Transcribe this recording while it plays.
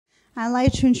I'd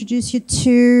like to introduce you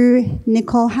to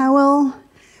Nicole Howell,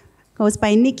 goes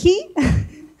by Nikki,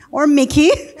 or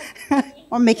Mickey,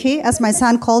 or Mickey, as my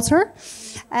son calls her.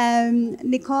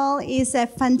 Nicole is a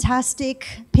fantastic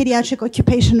pediatric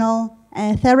occupational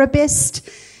therapist.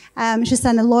 She's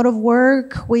done a lot of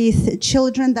work with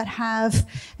children that have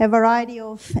a variety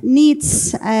of needs,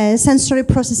 sensory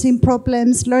processing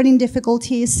problems, learning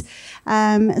difficulties.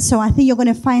 So I think you're going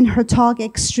to find her talk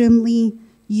extremely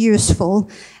useful.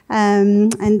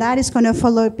 And that is going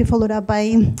to be followed up by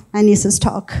Aniesa's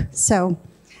talk. So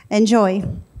enjoy.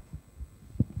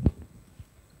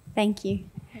 Thank you.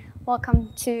 Welcome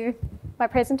to my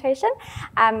presentation.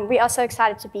 We are so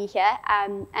excited to be here.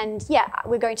 And yeah,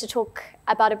 we're going to talk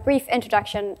about a brief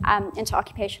introduction into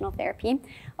occupational therapy.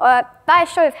 By a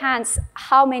show of hands,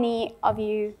 how many of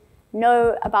you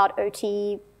know about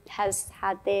OT, has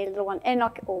had their little one in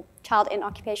or child in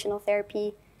occupational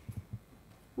therapy?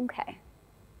 Okay.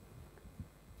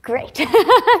 Great.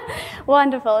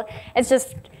 Wonderful. It's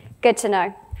just good to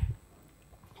know.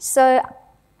 So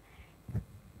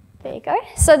there you go.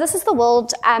 So this is the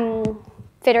World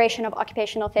Federation of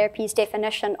Occupational Therapy's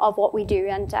definition of what we do,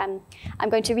 and I'm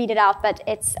going to read it out, but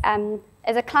it's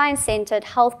as a client-centered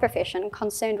health profession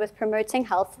concerned with promoting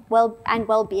health and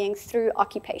well-being through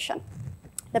occupation.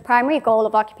 The primary goal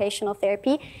of occupational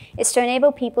therapy is to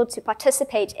enable people to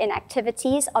participate in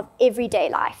activities of everyday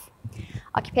life.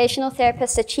 Occupational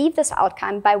therapists achieve this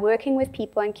outcome by working with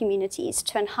people and communities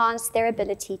to enhance their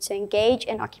ability to engage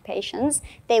in occupations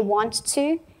they want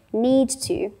to, need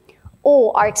to,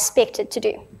 or are expected to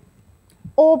do,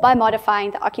 or by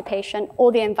modifying the occupation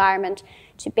or the environment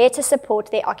to better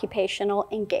support their occupational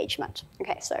engagement.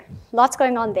 Okay, so lots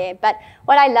going on there, but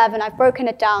what I love, and I've broken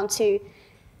it down to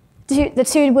the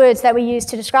two words that we use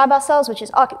to describe ourselves, which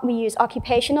is we use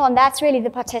occupational, and that's really the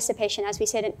participation, as we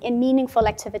said, in meaningful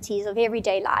activities of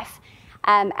everyday life.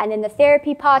 And then the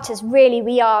therapy part is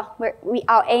really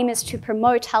our aim is to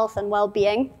promote health and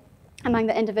well-being among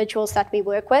the individuals that we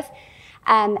work with,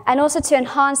 and also to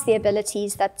enhance the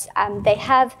abilities that they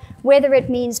have, whether it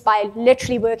means by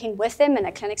literally working with them in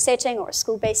a clinic setting or a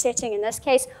school-based setting in this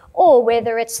case, or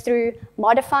whether it's through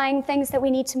modifying things that we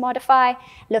need to modify,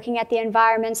 looking at the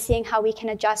environment, seeing how we can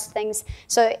adjust things.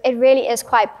 So it really is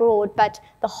quite broad, but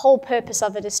the whole purpose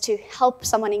of it is to help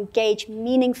someone engage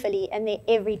meaningfully in their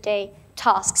everyday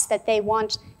tasks that they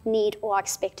want, need, or are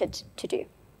expected to do.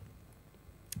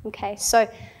 Okay, so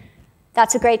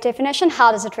that's a great definition.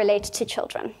 How does it relate to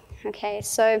children? Okay,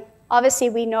 so obviously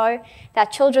we know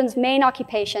that children's main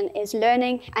occupation is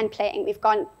learning and playing.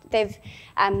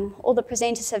 All the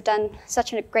presenters have done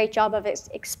such a great job of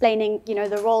explaining,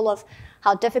 the role of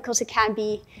how difficult it can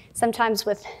be sometimes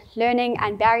with learning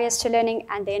and barriers to learning,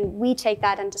 and then we take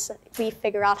that and we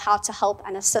figure out how to help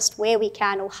and assist where we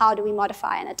can, or how do we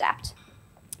modify and adapt.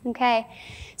 Okay,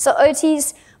 so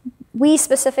OTs, we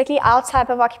specifically, our type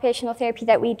of occupational therapy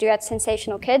that we do at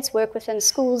Sensational Kids, work within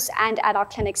schools and at our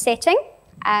clinic setting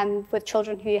with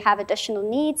children who have additional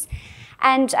needs.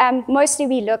 And mostly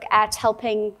we look at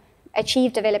helping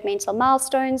achieve developmental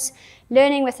milestones,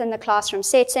 learning within the classroom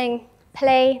setting,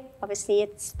 play. Obviously,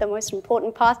 it's the most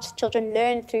important part. Children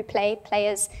learn through play. Play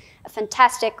is a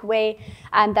fantastic way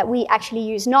that we actually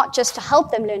use, not just to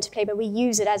help them learn to play, but we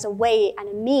use it as a way and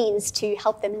a means to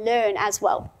help them learn as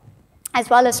well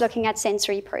as looking at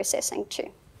sensory processing too.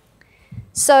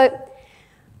 So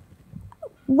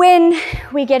when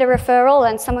we get a referral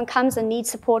and someone comes and needs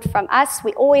support from us,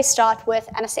 we always start with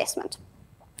an assessment.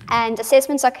 And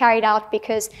assessments are carried out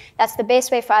because that's the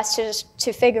best way for us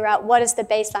to figure out what is the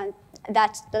baseline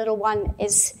that the little one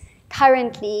is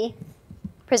currently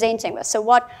presenting with. So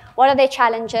what are their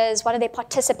challenges? What are their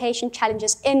participation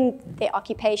challenges in their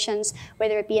occupations,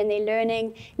 whether it be in their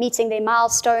learning, meeting their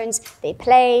milestones, their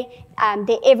play,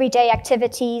 their everyday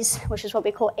activities, which is what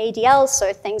we call ADLs,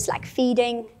 so things like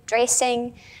feeding,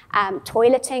 dressing,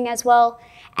 toileting as well.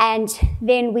 And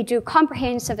then we do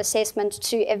comprehensive assessment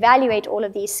to evaluate all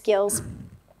of these skills.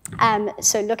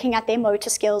 So looking at their motor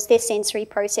skills, their sensory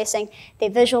processing, their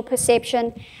visual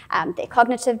perception, their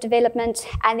cognitive development,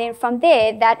 and then from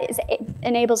there, it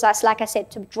enables us, like I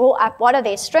said, to draw up what are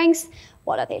their strengths,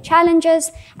 what are their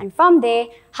challenges, and from there,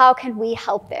 how can we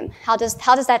help them? How does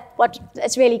that,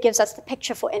 it really gives us the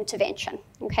picture for intervention.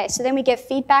 Okay, so then we give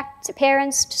feedback to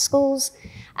parents, to schools,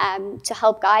 to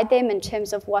help guide them in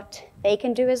terms of what they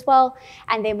can do as well,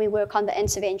 and then we work on the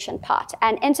intervention part.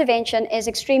 And intervention is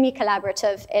extremely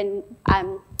collaborative in,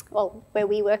 where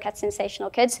we work at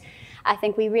Sensational Kids. I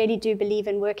think we really do believe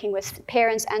in working with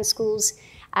parents and schools,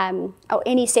 or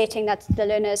any setting that the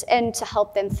learner is in, to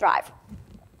help them thrive.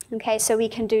 Okay, so we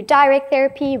can do direct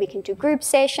therapy, we can do group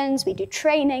sessions, we do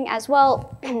training as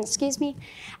well, excuse me,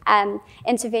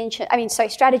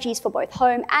 strategies for both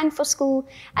home and for school,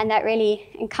 and that really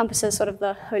encompasses sort of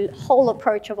the whole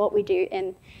approach of what we do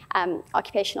in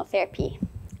occupational therapy.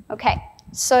 Okay,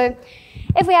 so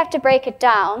if we have to break it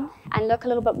down and look a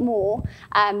little bit more,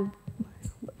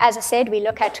 as I said, we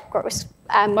look at gross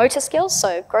motor skills,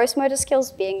 so gross motor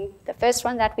skills being the first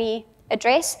one that we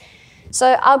address.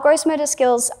 So our gross motor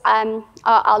skills are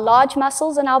our large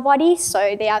muscles in our body.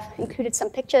 So they have included some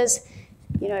pictures,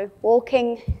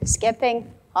 walking, skipping,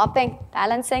 hopping,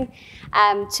 balancing,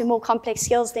 to more complex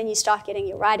skills. Then you start getting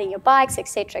your riding your bikes,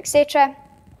 etc., etc.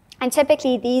 And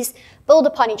typically these build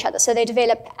upon each other. So they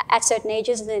develop at certain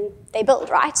ages and then they build,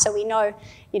 right? So we know,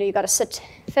 you've got to sit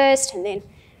first and then,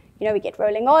 we get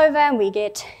rolling over and we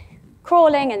get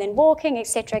crawling and then walking,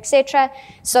 etc., etc.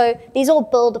 So these all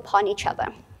build upon each other.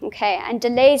 Okay, and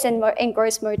delays in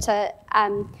gross motor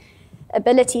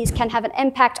abilities can have an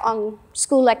impact on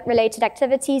school-related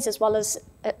activities as well as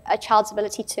a child's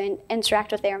ability to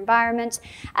interact with their environment.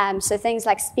 So things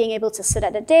like being able to sit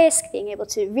at a desk, being able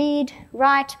to read,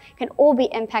 write, can all be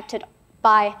impacted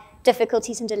by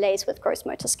difficulties and delays with gross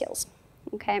motor skills.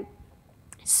 Okay,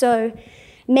 so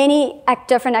many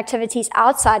different activities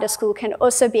outside of school can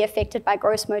also be affected by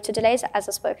gross motor delays, as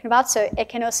I've spoken about. So it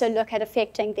can also look at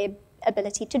affecting their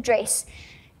ability to dress,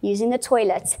 using the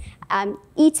toilet,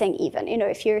 eating even.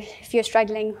 If you're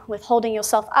struggling with holding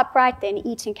yourself upright, then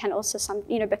eating can also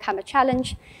become a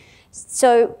challenge.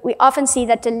 So we often see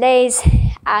that delays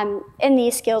in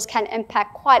these skills can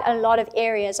impact quite a lot of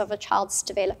areas of a child's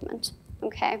development.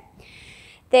 Okay,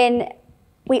 then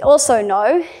we also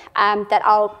know that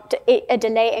a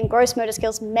delay in gross motor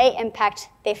skills may impact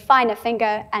their finer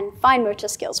finger and fine motor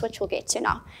skills, which we'll get to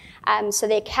now. So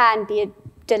there can be a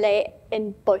delay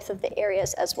in both of the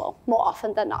areas as well, more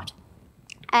often than not.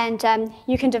 And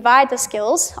you can divide the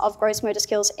skills of gross motor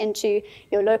skills into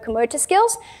your locomotor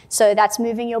skills. So that's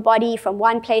moving your body from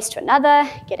one place to another,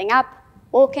 getting up,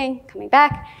 walking, coming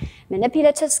back.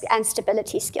 Manipulative and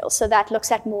stability skills. So that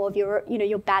looks at more of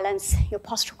your balance, your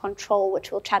postural control,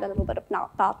 which we'll chat a little bit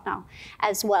about now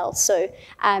as well. So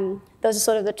those are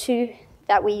sort of the two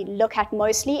that we look at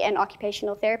mostly in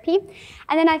occupational therapy.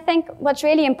 And then I think what's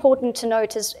really important to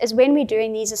note is when we're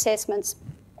doing these assessments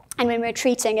and when we're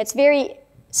treating, it's very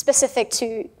specific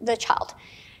to the child.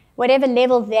 Whatever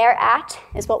level they're at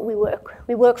is what we work.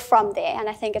 We work from there. And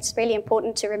I think it's really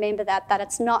important to remember that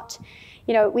it's not,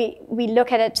 we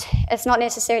look at it, it's not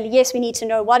necessarily, yes, we need to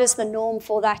know what is the norm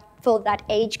for that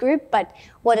age group, but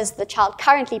what is the child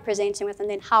currently presenting with, and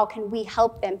then how can we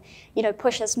help them,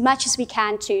 push as much as we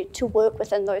can to work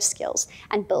within those skills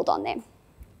and build on them.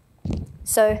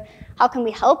 So how can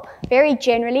we help? Very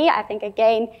generally, I think,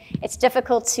 again, it's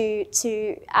difficult to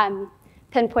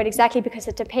pinpoint exactly because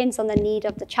it depends on the need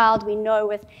of the child. We know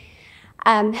with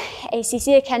ACC,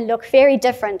 it can look very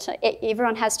different.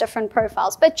 Everyone has different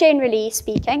profiles, but generally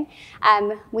speaking,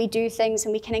 we do things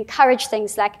and we can encourage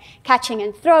things like catching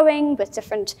and throwing with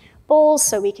different balls,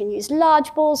 so we can use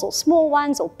large balls or small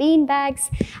ones or bean bags,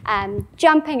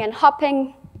 jumping and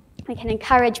hopping. We can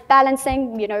encourage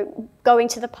balancing, going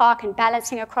to the park and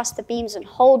balancing across the beams and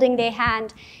holding their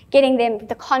hand, getting them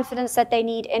the confidence that they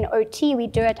need. In OT, we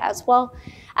do it as well.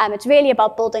 It's really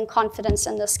about building confidence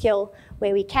in the skill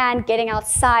where we can, getting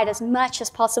outside as much as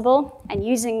possible and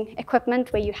using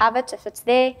equipment where you have it, if it's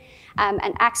there, and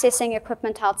accessing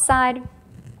equipment outside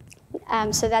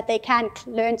so that they can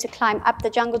learn to climb up the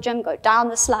jungle gym, go down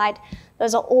the slide.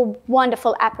 Those are all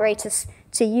wonderful apparatus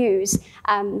to use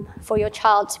for your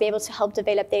child to be able to help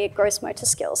develop their gross motor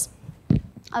skills.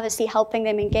 Obviously, helping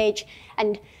them engage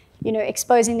and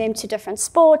exposing them to different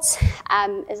sports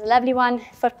is a lovely one.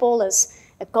 Football is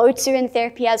a go-to in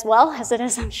therapy as well, as it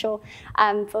is, I'm sure,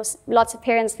 for lots of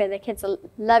parents where their kids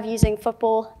love using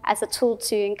football as a tool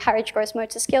to encourage gross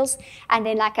motor skills. And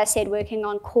then, like I said, working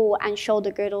on core and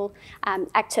shoulder girdle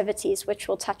activities, which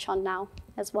we'll touch on now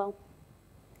as well.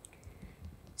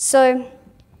 So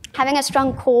having a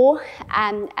strong core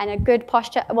and a good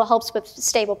posture helps with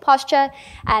stable posture,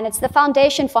 and it's the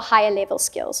foundation for higher level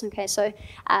skills. Okay, so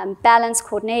balance,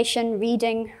 coordination,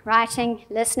 reading, writing,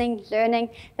 listening, learning.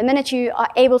 The minute you are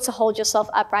able to hold yourself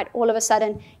upright, all of a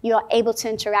sudden you are able to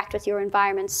interact with your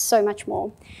environment so much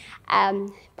more.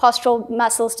 Postural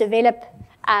muscles develop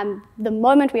the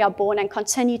moment we are born and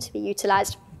continue to be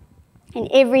utilized in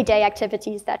everyday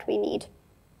activities that we need.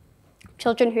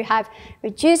 Children who have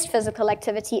reduced physical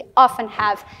activity often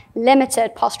have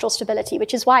limited postural stability,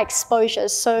 which is why exposure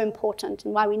is so important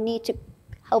and why we need to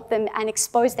help them and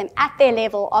expose them at their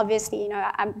level. Obviously, you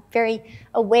know, I'm very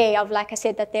aware of, like I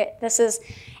said, that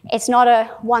it's not a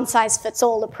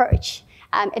one-size-fits-all approach.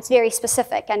 It's very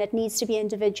specific and it needs to be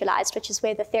individualized, which is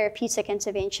where the therapeutic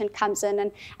intervention comes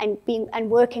in and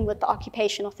working with the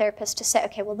occupational therapist to say,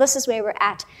 okay, well, this is where we're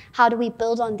at. How do we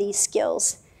build on these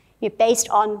skills, you know, based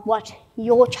on what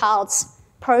your child's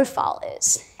profile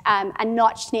is, and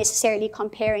not necessarily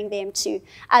comparing them to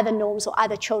other norms or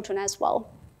other children as well.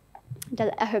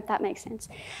 I hope that makes sense.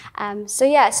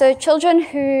 So children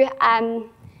who,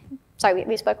 sorry,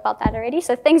 we spoke about that already.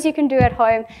 So things you can do at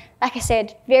home, like I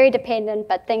said, very dependent,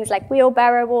 but things like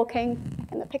wheelbarrow walking,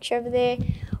 in the picture over there,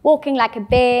 walking like a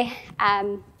bear,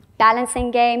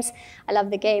 balancing games. I love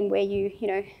the game where you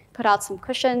put out some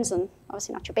cushions, and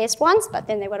obviously not your best ones, but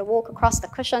then they've got to walk across the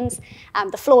cushions.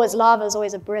 The floor is lava is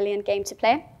always a brilliant game to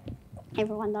play.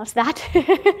 Everyone loves that.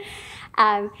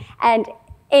 And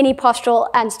any postural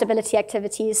and stability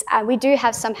activities. We do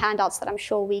have some handouts that I'm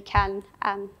sure we can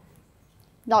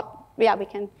we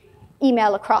can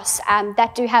email across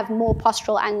that do have more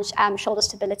postural and shoulder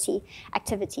stability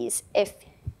activities if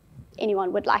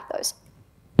anyone would like those.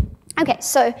 Okay,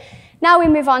 so now we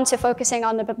move on to focusing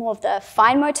on a bit more of the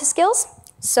fine motor skills.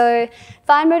 So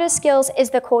fine motor skills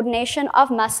is the coordination of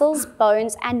muscles,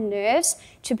 bones, and nerves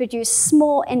to produce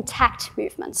small, intact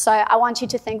movements. So I want you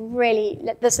to think really,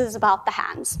 this is about the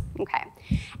hands, okay?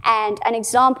 And an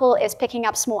example is picking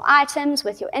up small items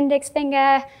with your index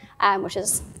finger, which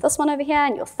is this one over here,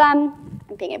 and your thumb,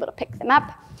 and being able to pick them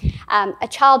up. A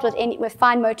child with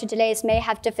fine motor delays may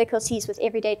have difficulties with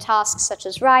everyday tasks such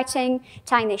as writing,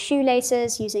 tying their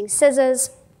shoelaces, using scissors,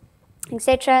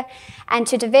 etc. And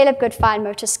to develop good fine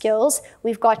motor skills,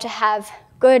 we've got to have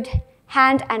good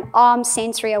hand and arm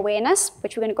sensory awareness,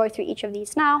 which we're going to go through each of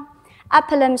these now,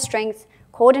 upper limb strength,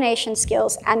 coordination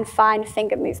skills, and fine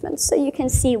finger movements. So you can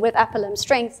see with upper limb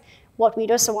strength, what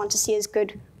we'd also want to see is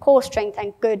good core strength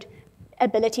and good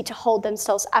ability to hold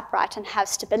themselves upright and have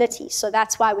stability. So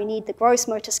that's why we need the gross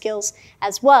motor skills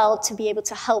as well to be able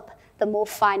to help the more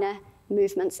finer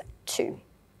movements too.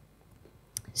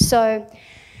 So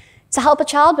to help a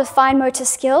child with fine motor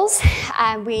skills,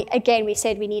 we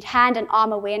said we need hand and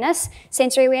arm awareness,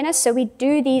 sensory awareness. So we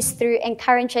do these through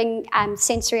encouraging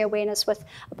sensory awareness with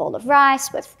a bowl of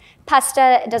rice, with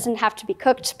pasta. It doesn't have to be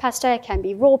cooked pasta, it can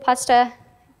be raw pasta.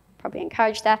 Probably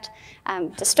encourage that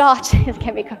to start. It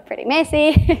can be pretty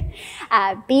messy.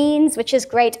 Beans, which is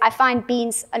great. I find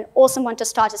beans an awesome one to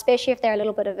start, especially if they're a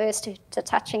little bit averse to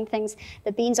touching things.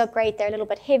 The beans are great. They're a little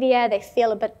bit heavier. They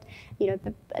feel a bit,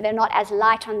 they're not as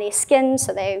light on their skin,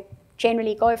 so they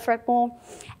generally go for it more.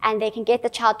 And they can get the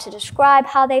child to describe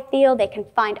how they feel. They can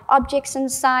find objects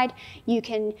inside. You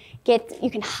can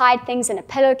hide things in a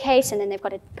pillowcase, and then they've got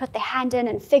to put their hand in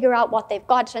and figure out what they've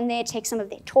got in there, take some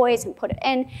of their toys and put it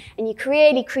in, and you're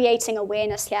really creating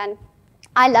awareness here. And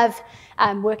I love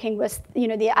working with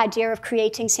the idea of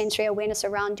creating sensory awareness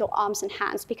around your arms and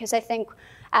hands, because I think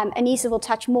Aniesa will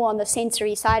touch more on the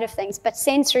sensory side of things, but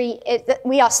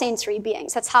we are sensory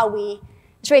beings.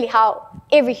 It's really how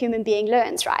every human being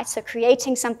learns, right? So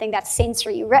creating something that's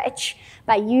sensory rich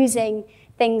by using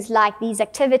things like these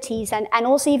activities and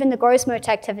also even the gross motor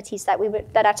activities that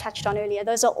I touched on earlier.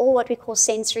 Those are all what we call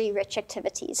sensory rich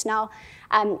activities. Now,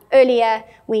 earlier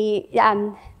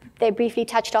they briefly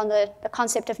touched on the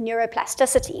concept of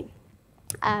neuroplasticity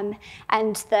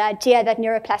and the idea that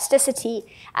neuroplasticity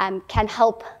can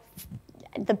help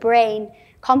the brain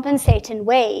compensate in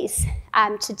ways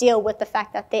to deal with the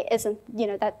fact that there isn't,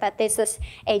 that there's this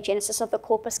agenesis of the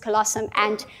corpus callosum,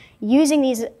 and using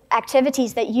these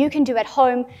activities that you can do at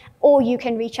home, or you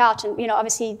can reach out and,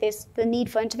 obviously there's the need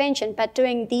for intervention, but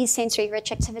doing these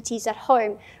sensory-rich activities at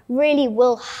home really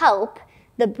will help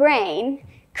the brain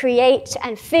create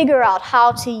and figure out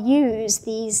how to use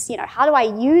these, how do I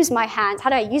use my hands?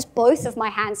 How do I use both of my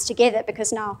hands together?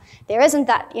 Because now there isn't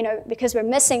that, because we're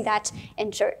missing that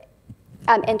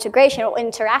integration or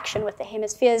interaction with the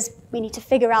hemispheres, we need to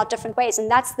figure out different ways, and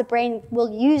that's the brain will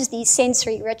use these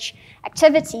sensory-rich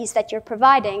activities that you're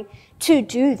providing to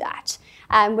do that,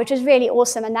 which is really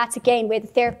awesome, and that's again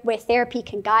where therapy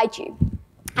can guide you.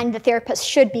 And the therapist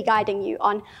should be guiding you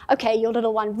on, okay, your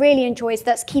little one really enjoys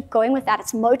this, keep going with that,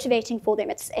 it's motivating for them,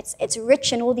 it's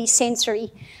rich in all these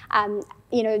sensory,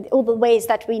 all the ways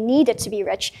that we need it to be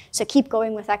rich, so keep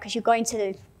going with that, because you're going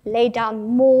to lay down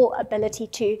more ability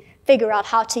to figure out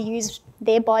how to use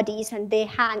their bodies and their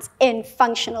hands in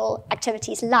functional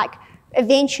activities like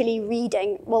eventually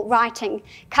reading, writing,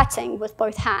 cutting with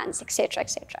both hands, etc.,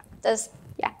 etc.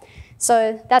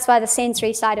 So that's why the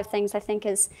sensory side of things I think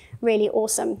is really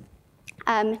awesome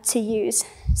to use.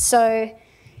 So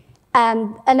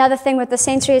Another thing with the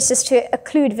sensory is just to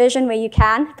occlude vision where you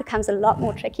can. It becomes a lot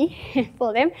more tricky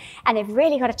for them. And they've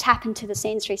really got to tap into the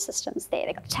sensory systems there.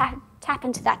 They've got to tap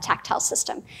into that tactile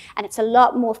system. And it's a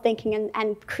lot more thinking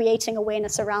and creating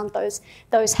awareness around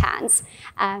those hands.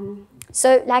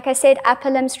 So like I said, upper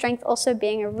limb strength also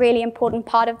being a really important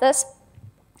part of this.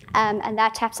 And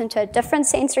that taps into a different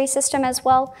sensory system as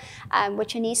well,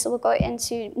 which Aniesa will go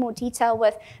into more detail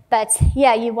with. But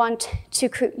yeah, you want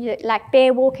to, like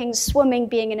bear walking, swimming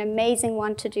being an amazing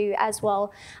one to do as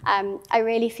well. I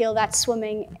really feel that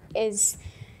swimming is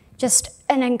just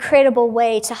an incredible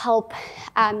way to help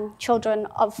children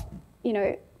of,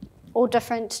 all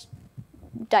different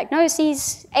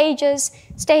diagnoses, ages,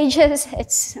 stages.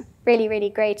 It's really, really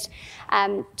great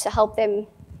to help them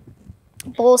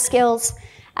ball skills,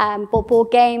 ball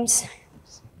games,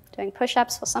 doing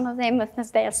push-ups for some of them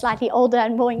as they are slightly older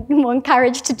and more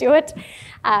encouraged to do it.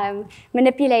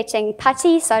 Manipulating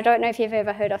putty, so I don't know if you've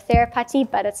ever heard of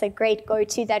TheraPutty, but it's a great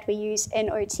go-to that we use in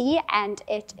OT, and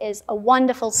it is a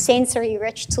wonderful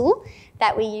sensory-rich tool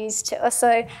that we use to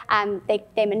also,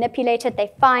 they manipulate it,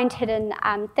 they find hidden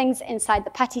things inside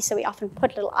the putty, so we often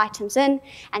put little items in,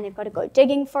 and they've got to go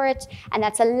digging for it, and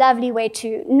that's a lovely way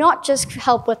to not just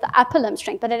help with the upper limb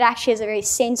strength, but it actually is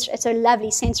it's a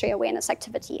lovely sensory awareness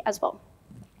activity as well.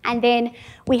 And then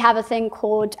we have a thing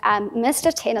called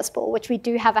Mr. Tennis Ball, which we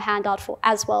do have a handout for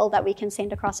as well that we can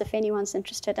send across if anyone's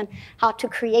interested in how to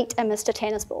create a Mr.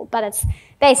 Tennis Ball. But it's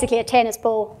basically a tennis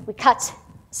ball. We cut,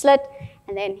 slit,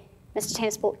 and then Mr.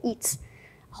 Tennis Ball eats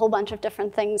a whole bunch of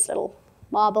different things, little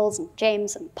marbles and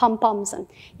gems and pom-poms, and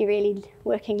you're really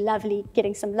working lovely,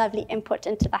 getting some lovely input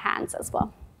into the hands as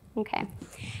well. Okay.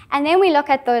 And then we look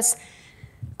at those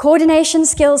coordination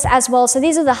skills as well. So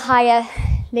these are the higher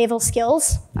level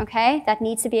skills, okay, that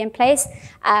need to be in place.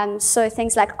 So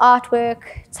things like artwork,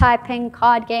 typing,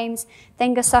 card games,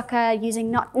 finger soccer,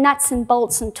 using nuts and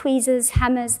bolts and tweezers,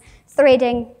 hammers,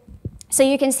 threading. So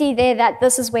you can see there that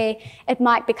this is where it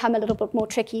might become a little bit more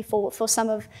tricky for some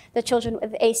of the children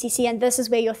with ACC, and this is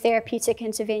where your therapeutic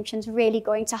intervention is really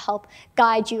going to help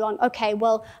guide you on, okay,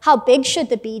 well, how big should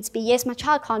the beads be? Yes, my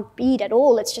child can't bead at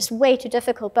all. It's just way too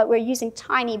difficult, but we're using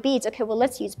tiny beads. Okay, well,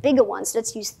 let's use bigger ones.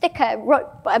 Let's use thicker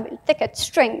rope, thicker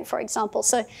string, for example.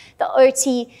 So the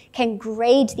OT can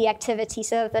grade the activity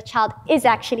so that the child is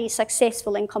actually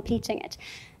successful in completing it.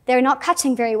 They're not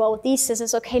cutting very well with these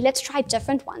scissors. Okay, let's try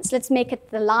different ones. Let's make it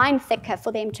the line thicker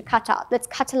for them to cut out. Let's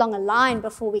cut along a line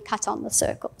before we cut on the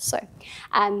circle. So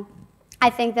I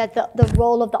think that the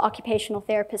role of the occupational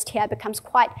therapist here becomes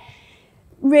quite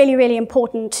really, really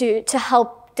important to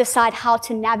help decide how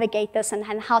to navigate this and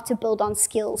how to build on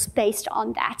skills based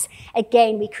on that.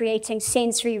 Again, we're creating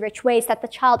sensory-rich ways that the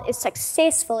child is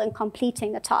successful in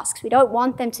completing the tasks. We don't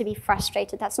want them to be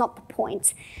frustrated. That's not the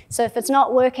point. So if it's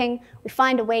not working, we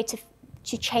find a way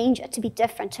to change it, to be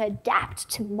different, to adapt,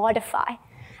 to modify.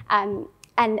 And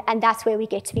that's where we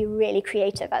get to be really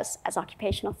creative as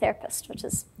occupational therapists, which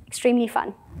is extremely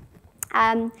fun.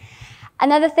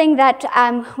 Another thing that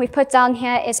we put down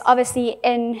here is obviously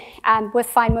with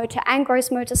fine motor and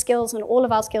gross motor skills and all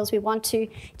of our skills, we want to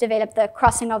develop the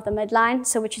crossing of the midline,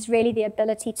 so which is really the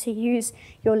ability to use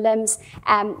your limbs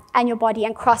and your body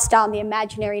and cross down the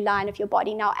imaginary line of your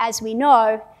body. Now, as we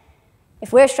know,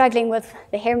 if we're struggling with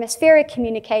the hemispheric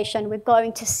communication, we're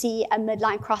going to see a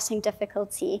midline crossing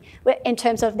difficulty in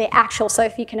terms of the actual, so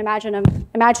if you can imagine an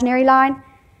imaginary line,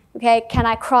 okay, can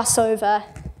I cross over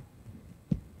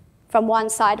from one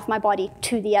side of my body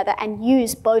to the other and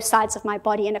use both sides of my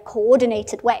body in a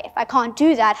coordinated way? If I can't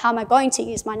do that, how am I going to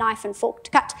use my knife and fork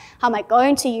to cut? How am I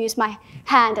going to use my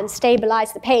hand and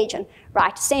stabilize the page and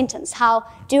write a sentence? How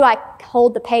do I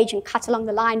hold the page and cut along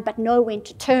the line but know when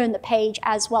to turn the page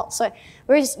as well? So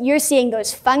you're seeing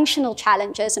those functional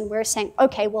challenges, and we're saying,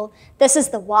 okay, well, this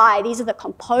is the why. These are the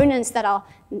components that are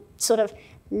sort of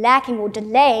lacking or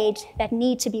delayed that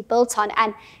need to be built on,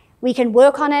 and we can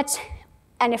work on it.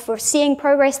 And if we're seeing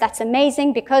progress, that's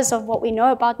amazing. Because of what we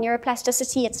know about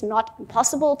neuroplasticity, it's not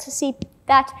impossible to see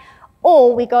that.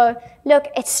 Or we go, look,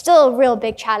 it's still a real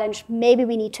big challenge. Maybe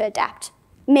we need to adapt.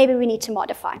 Maybe we need to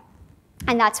modify.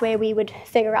 And that's where we would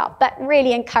figure out. But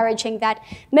really encouraging that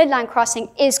midline crossing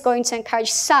is going to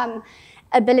encourage some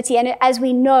ability. And as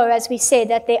we know, as we said,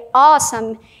 that there are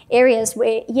some areas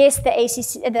where, yes,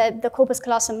 the corpus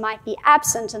callosum might be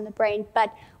absent in the brain,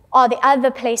 but are the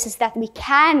other places that we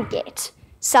can get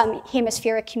some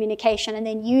hemispheric communication, and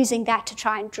then using that to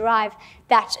try and drive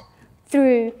that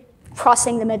through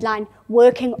crossing the midline,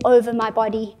 working over my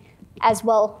body as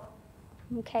well.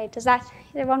 Okay, is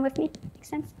everyone with me? Make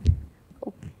sense?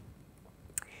 Cool.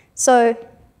 So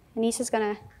Aniesa's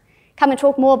going to come and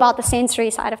talk more about the sensory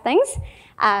side of things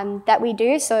that we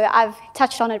do. So I've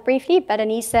touched on it briefly, but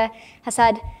Aniesa has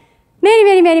had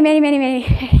many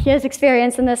years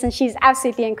experience in this, and she's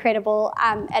absolutely incredible.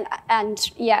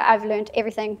 And yeah, I've learned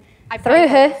everything through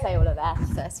her. To say all of that,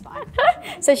 so it's fine.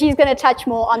 So she's going to touch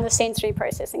more on the sensory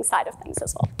processing side of things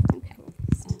as well. Okay.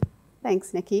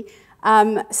 Thanks, Nikki.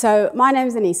 So my name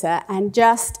is Aniesa, and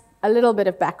just a little bit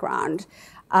of background.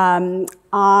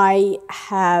 I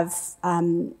have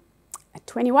a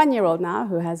 21-year-old now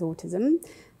who has autism,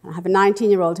 and I have a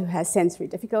 19-year-old who has sensory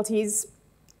difficulties.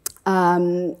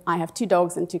 I have 2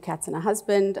 dogs and 2 cats and a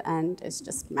husband, and it's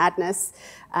just madness.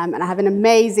 And I have an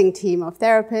amazing team of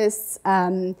therapists,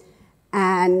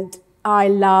 and I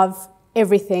love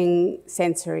everything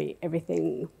sensory,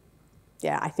 everything.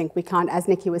 Yeah, I think we can't, as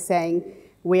Nikki was saying,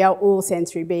 we are all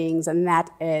sensory beings, and that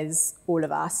is all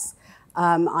of us.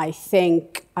 I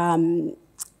think,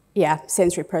 yeah,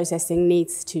 sensory processing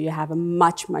needs to have a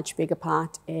much bigger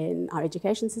part in our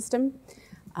education system.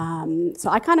 So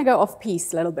I kind of go off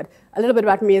piece a little bit. A little bit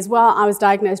about me as well. I was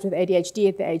diagnosed with ADHD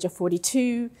at the age of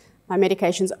 42. My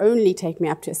medications only take me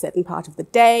up to a certain part of the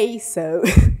day, so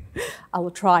I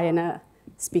will try and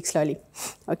speak slowly.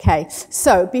 Okay,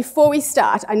 so before we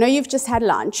start, I know you've just had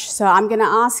lunch, so I'm going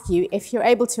to ask you, if you're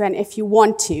able to and if you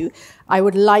want to, I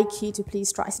would like you to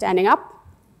please try standing up.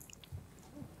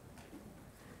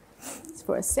 Just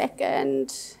for a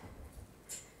second.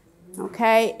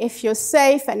 Okay, if you're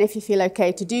safe and if you feel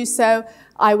okay to do so,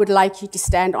 I would like you to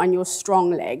stand on your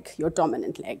strong leg, your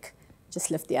dominant leg. Just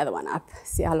lift the other one up,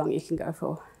 see how long you can go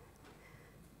for.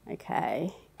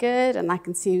 Okay, good, and I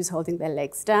can see who's holding their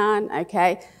legs down.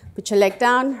 Okay, put your leg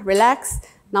down, relax.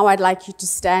 Now I'd like you to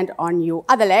stand on your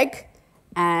other leg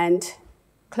and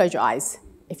close your eyes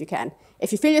if you can.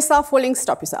 If you feel yourself falling,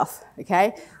 stop yourself,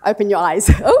 okay? Open your eyes.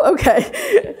 Oh,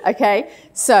 okay. Okay,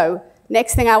 so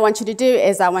next thing I want you to do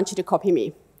is I want you to copy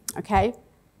me, okay?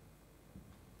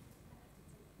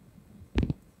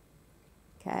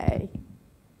 Okay.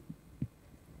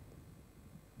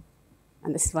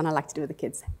 And this is one I like to do with the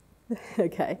kids.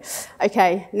 Okay.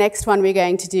 Okay, next one we're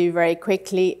going to do very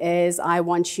quickly is I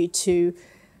want you to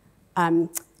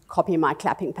copy my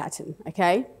clapping pattern,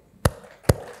 okay?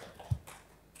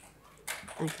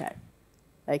 Okay.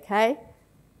 Okay.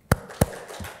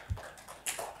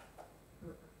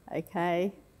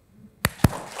 Okay.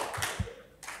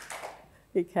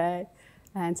 Okay.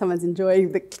 And someone's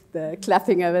enjoying the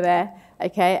clapping over there.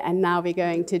 Okay, and now we're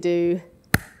going to do...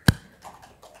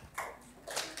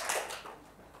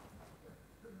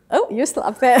 Oh, you're still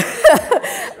up there.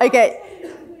 Okay.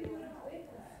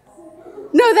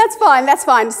 No, that's fine, that's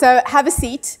fine. So have a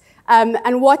seat.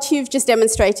 And what you've just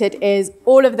demonstrated is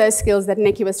all of those skills that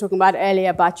Nikki was talking about earlier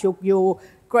about your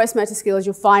gross motor skills,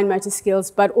 your fine motor skills,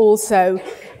 but also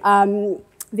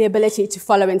the ability to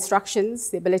follow instructions,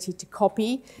 the ability to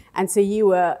copy. And so you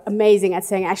were amazing at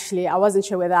saying, actually, I wasn't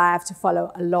sure whether I have to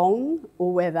follow along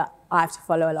or whether I have to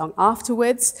follow along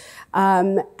afterwards.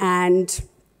 And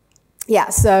yeah,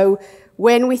 so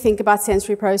when we think about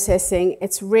sensory processing,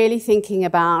 it's really thinking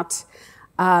about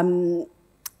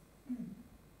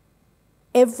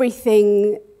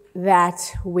everything that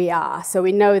we are. So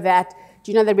we know that,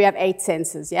 do you know that we have 8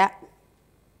 senses, yeah?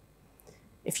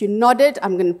 If you nodded,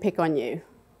 I'm going to pick on you.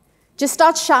 Just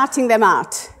start shouting them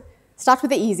out. Start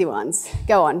with the easy ones.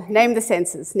 Go on, name the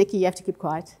senses. Nikki, you have to keep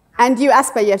quiet. And you,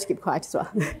 Asper, you have to keep quiet as well.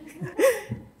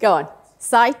 Go on.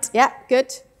 Sight, yeah,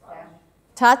 good.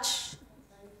 Touch.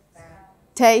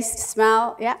 Taste,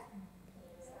 smell, yeah.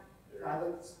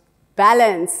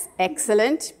 Balance,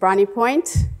 excellent. Brownie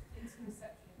point.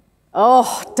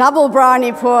 Oh, double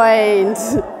brownie point.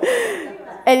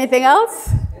 Anything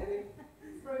else?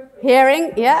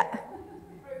 Hearing, yeah.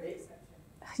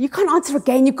 You can't answer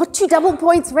again. You've got 2 double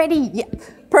points ready. Yeah.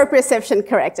 Proprioception,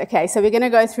 correct. Okay, so we're going to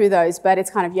go through those, but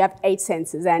it's kind of, you have 8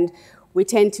 senses, and we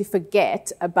tend to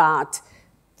forget about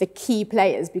the key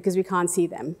players because we can't see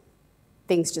them.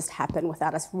 Things just happen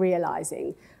without us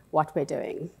realizing what we're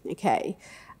doing, okay?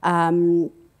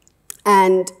 And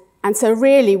so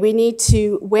really we need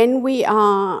to, when we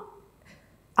are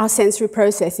our sensory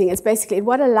processing, it's basically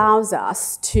what allows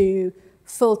us to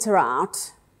filter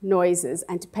out noises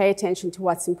and to pay attention to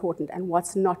what's important and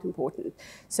what's not important.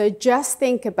 So just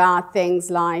think about things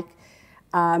like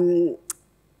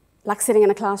sitting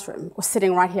in a classroom or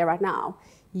sitting right here, right now.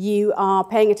 You are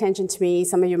paying attention to me.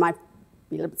 Some of you might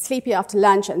be a little bit sleepy after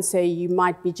lunch, and so you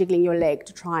might be jiggling your leg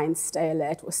to try and stay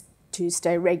alert or to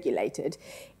stay regulated.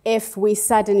 If we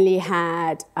suddenly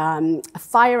had a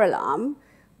fire alarm,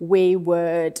 we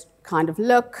would kind of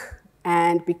look,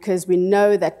 and because we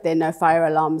know that there are no fire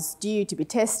alarms due to be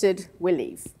tested, we'll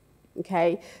leave.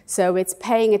 okay? So it's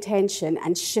paying attention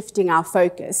and shifting our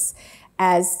focus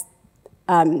as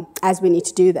we need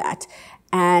to do that.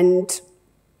 And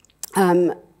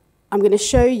I'm going to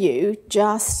show you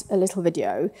just a little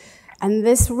video. And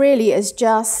this really is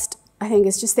just, I think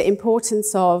it's just the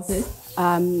importance of, this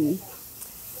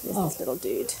little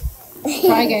dude.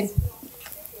 Try again.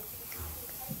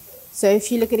 So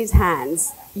if you look at his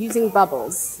hands, using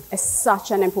bubbles is such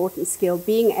an important skill.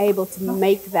 Being able to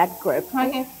make that grip,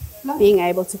 being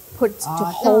able to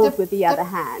hold with the other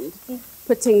hand,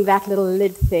 putting that little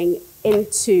lid thing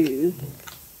into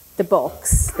the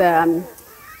box, the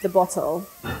bottle,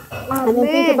 and then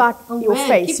think about your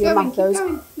face, your mouth, those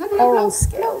oral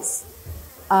skills.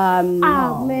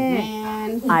 Oh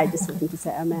man! I just wanted to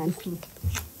say, oh man.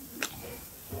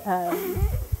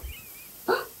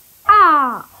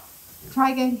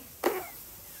 Try again.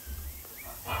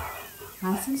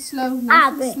 Nice and slow,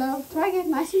 nice and slow. Try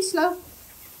again, nice and slow.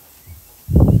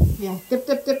 Yeah, dip,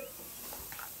 dip, dip.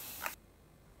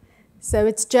 So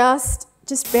it's just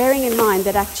bearing in mind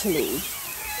that actually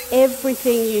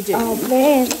everything you do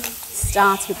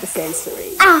starts with the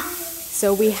sensory.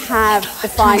 So we have the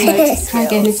fine motor skills. Try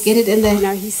again, let's get it in there. You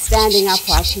know, he's standing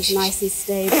upright, he's nice and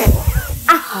stable.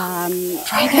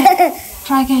 Try again,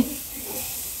 try again.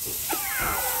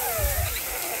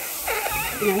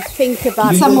 You know, think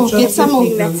about Some more, get some more.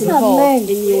 everything that's involved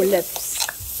in your lips.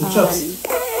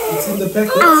 It's in the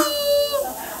packet.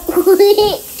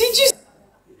 Did you?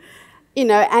 You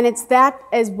know, and that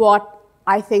is what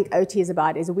I think OT is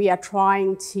about, is we are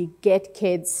trying to get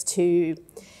kids to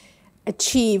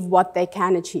achieve what they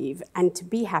can achieve, and to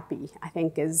be happy, I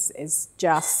think, is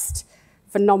just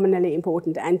phenomenally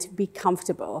important, and to be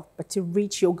comfortable, but to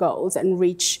reach your goals and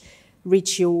reach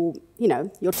your, you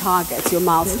know, your targets, your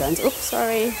milestones. Oops,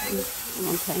 sorry,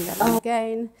 I'm playing that one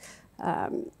again.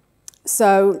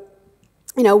 So,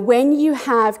 you know, when you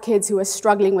have kids who are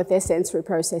struggling with their sensory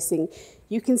processing,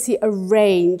 you can see a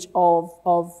range of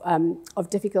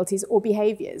difficulties or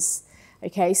behaviors.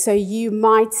 Okay, so you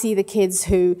might see the kids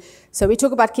who, so we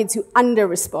talk about kids who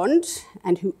under-respond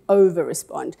and who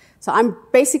over-respond. So I'm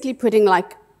basically putting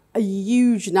like a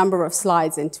huge number of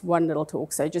slides into one little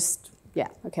talk. So just, yeah,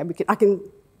 okay, I can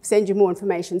send you more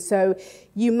information. So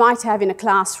you might have in a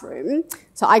classroom,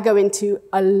 so I go into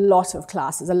a lot of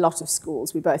classes, a lot of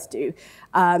schools, we both do,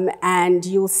 and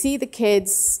you'll see the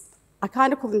kids, I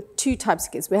kind of call them two types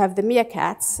of kids. We have the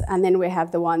meerkats, and then we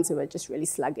have the ones who are just really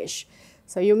sluggish.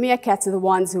 So your meerkats are the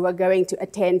ones who are going to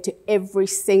attend to every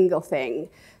single thing.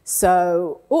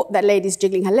 So, oh, that lady's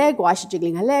jiggling her leg. Why is she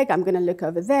jiggling her leg? I'm going to look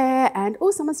over there. And,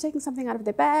 oh, someone's taking something out of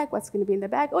their bag. What's going to be in their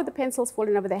bag? Oh, the pencil's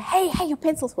falling over there. Hey, your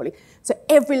pencil's falling. So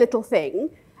every little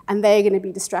thing, and they're going to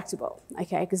be distractible,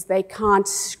 okay, because they can't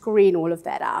screen all of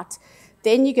that out.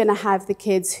 Then you're going to have the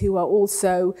kids who are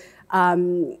also are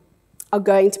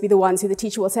going to be the ones who the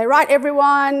teacher will say, right,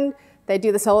 everyone. They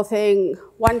do this whole thing,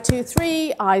 1, 2,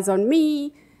 3, eyes on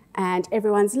me. And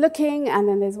everyone's looking, and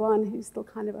then there's one who's still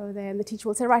kind of over there, and the teacher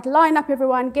will say, right, line up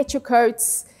everyone, get your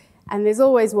coats. And there's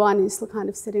always one who's still kind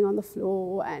of sitting on the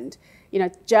floor, and, you know,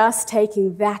 just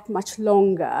taking that much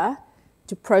longer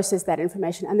to process that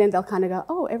information. And then they'll kind of go,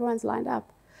 oh, everyone's lined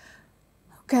up.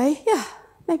 Okay, yeah,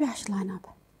 maybe I should line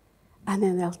up. And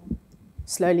then they'll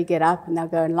slowly get up, and they'll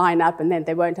go and line up, and then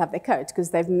they won't have their coat because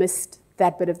they've missed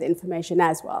that bit of the information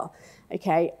as well,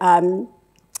 okay?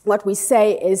 What we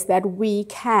say is that we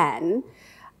can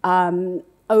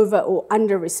over or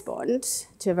under respond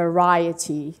to a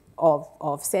variety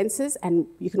of senses, and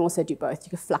you can also do both. You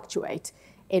can fluctuate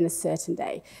in a certain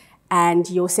day. And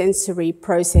your sensory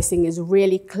processing is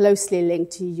really closely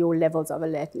linked to your levels of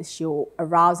alertness, your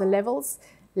arousal levels,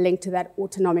 linked to that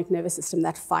autonomic nervous system,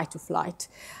 that fight or flight.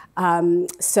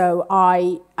 So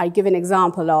I give an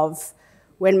example of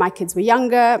when my kids were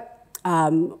younger,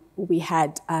 we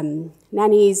had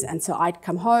nannies, and so I'd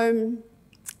come home.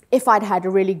 If I'd had a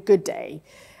really good day,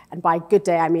 and by good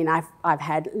day I mean I've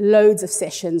had loads of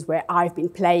sessions where I've been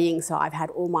playing, so I've had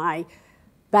all my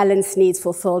balance needs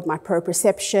fulfilled, my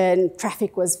proprioception,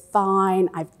 traffic was fine,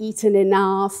 I've eaten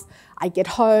enough, I get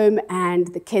home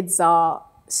and the kids are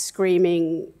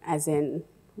screaming, as in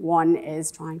one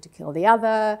is trying to kill the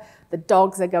other, the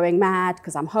dogs are going mad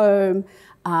because I'm home,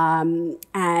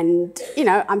 and, you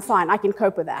know, I'm fine, I can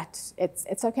cope with that,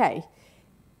 it's okay.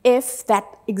 If that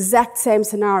exact same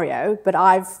scenario, but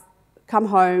I've come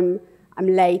home, I'm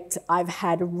late, I've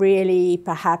had a really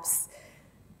perhaps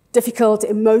difficult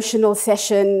emotional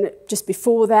session just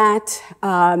before that,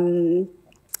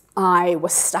 I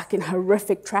was stuck in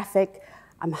horrific traffic,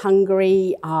 I'm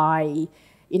hungry, I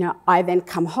then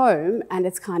come home and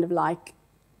it's kind of like,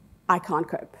 I can't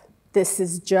cope. this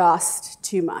is just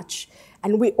too much.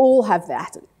 And we all have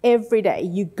that. Every day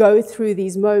you go through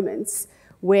these moments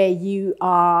where you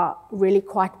are really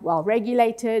quite well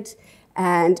regulated,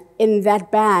 and in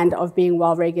that band of being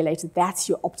well regulated, that's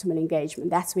your optimal engagement.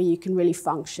 That's where you can really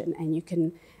function and you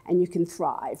can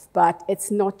thrive. But it's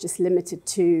not just limited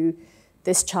to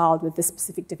this child with this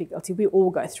specific difficulty. We all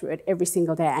go through it every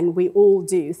single day, and we all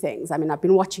do things. I mean, I've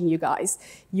been watching you guys.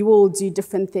 You all do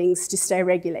different things to stay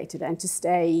regulated and to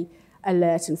stay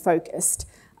alert and focused.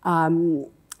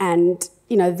 And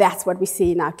you know, that's what we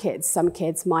see in our kids. Some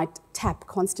kids might tap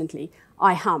constantly.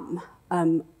 I hum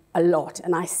a lot,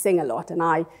 and I sing a lot, and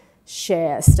I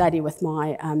share a study with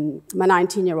my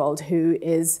 19-year-old who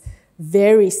is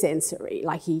very sensory,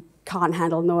 like he can't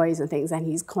handle noise and things, and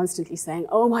he's constantly saying,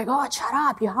 oh my God, shut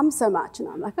up, you hum so much. And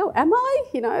I'm like, oh, am I?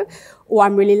 You know, or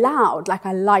I'm really loud, like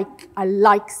I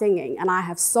like singing, and I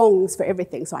have songs for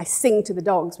everything. So I sing to the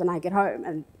dogs when I get home,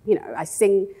 and you know, I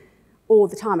sing all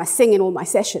the time. I sing in all my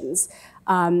sessions.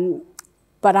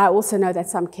 But I also know that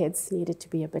some kids needed to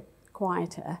be a bit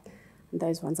quieter. And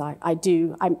those ones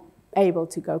I'm able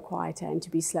to go quieter and to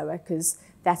be slower, because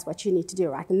that's what you need to do,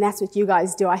 right? And that's what you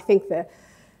guys do. I think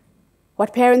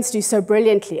what parents do so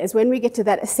brilliantly is when we get to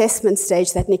that assessment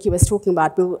stage that Nikki was talking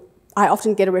about, I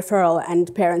often get a referral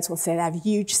and parents will say they have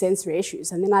huge sensory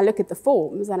issues. And then I look at the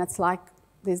forms and it's like,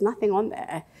 there's nothing on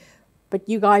there. But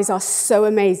you guys are so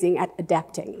amazing at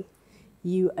adapting.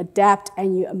 You adapt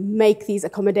and you make these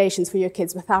accommodations for your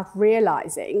kids without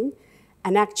realizing.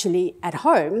 And actually, at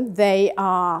home, they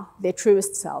are their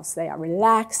truest selves. They are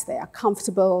relaxed, they are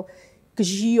comfortable,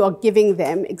 because you are giving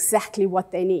them exactly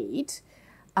what they need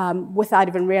without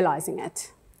even realizing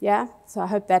it. Yeah? So I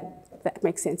hope that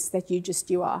makes sense, that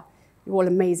you're all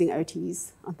amazing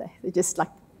OTs, aren't they? They just like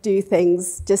do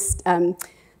things just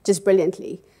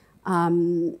brilliantly.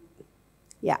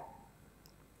 Yeah.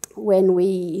 When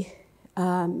we...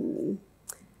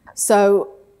 so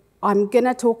I'm going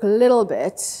to talk a little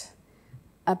bit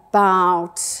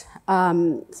about, so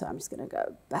I'm just going to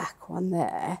go back one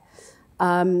there.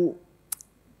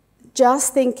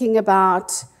 Just thinking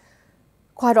about,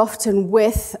 quite often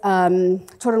with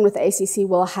children with ACC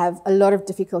will have a lot of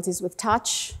difficulties with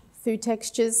touch, food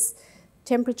textures,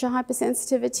 temperature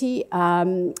hypersensitivity,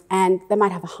 and they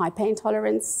might have a high pain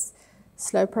tolerance,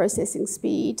 slow processing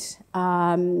speed,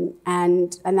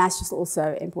 and that's just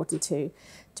also important to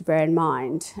bear in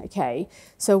mind. Okay,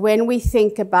 so when we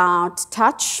think about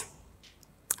touch,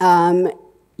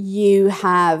 you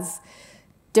have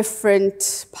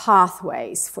different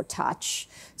pathways for touch.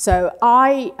 So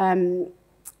I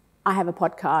have a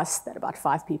podcast that about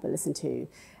 5 people listen to,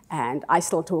 and I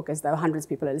still talk as though hundreds of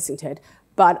people are listening to it.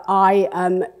 But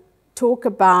I talk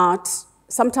about,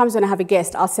 sometimes when I have a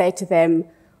guest, I'll say to them,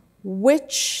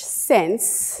 which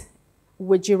sense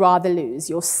would you rather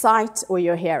lose, your sight or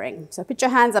your hearing? So put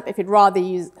your hands up if you'd rather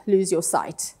lose your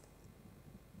sight.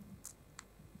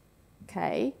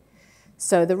 Okay.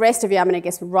 So the rest of you, I'm going to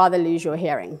guess, would rather lose your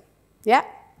hearing. Yeah?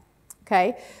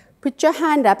 Okay. Put your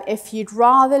hand up if you'd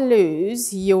rather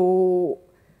lose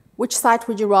which sight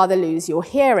would you rather lose, your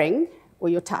hearing or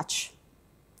your touch?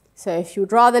 So if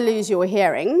you'd rather lose your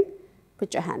hearing,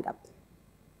 put your hand up.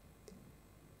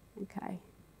 Okay.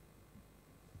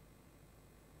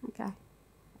 Okay.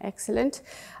 Excellent.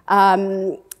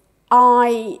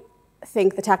 I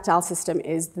think the tactile system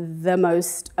is the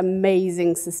most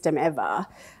amazing system ever.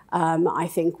 I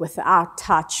think without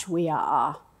touch, we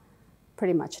are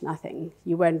pretty much nothing.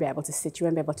 You won't be able to sit, you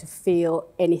won't be able to feel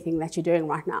anything that you're doing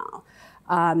right now.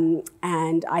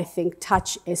 And I think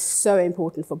touch is so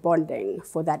important for bonding,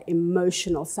 for that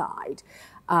emotional side.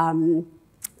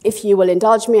 If you will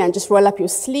indulge me and just roll up your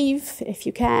sleeve if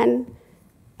you can.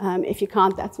 If you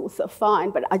can't, that's also fine.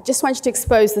 But I just want you to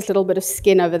expose this little bit of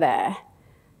skin over there.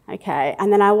 Okay,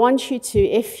 and then I want you to,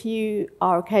 if you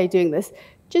are okay doing this,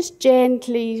 just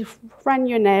gently run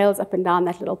your nails up and down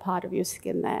that little part of your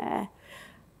skin there.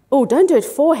 Oh, don't do it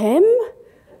for him.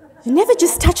 You never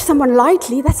just touch someone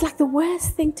lightly. That's like the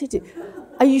worst thing to do.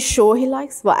 Are you sure he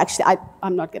likes? Well, actually,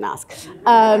 I'm not going to ask.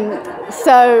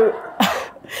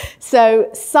 So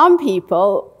some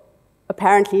people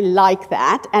apparently like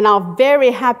that and are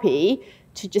very happy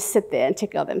to just sit there and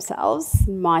tickle themselves.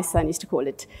 My son used to call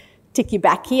it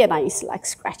ticky-backy, and I used to like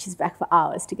scratch his back for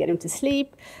hours to get him to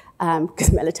sleep because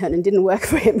melatonin didn't work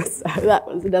for him, so that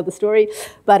was another story.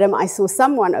 But I saw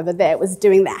someone over there was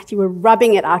doing that. You were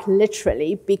rubbing it out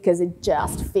literally because it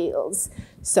just feels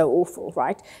so awful,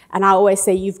 right? And I always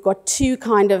say you've got two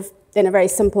kind of, in a very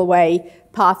simple way,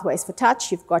 pathways for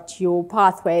touch. You've got your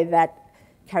pathway that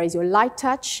carries your light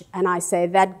touch, and I say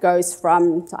that goes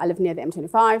from, so I live near the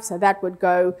M25, so that would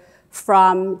go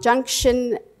from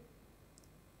junction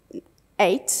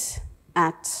 8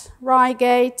 at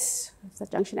Reigate, is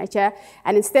that junction 8 here?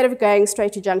 And instead of going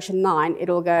straight to junction 9,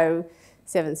 it'll go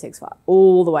 765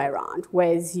 all the way around,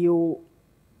 whereas your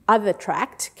other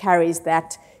tract carries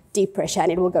that deep pressure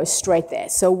and it will go straight there.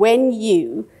 So when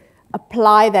you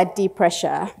apply that deep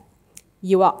pressure,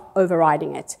 you are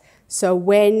overriding it. So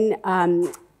when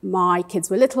my kids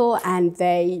were little and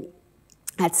they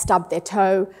had stubbed their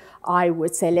toe, I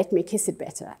would say, let me kiss it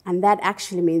better. And that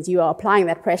actually means you are applying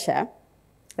that pressure,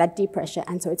 that deep pressure,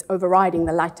 and so it's overriding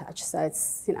the light touch. So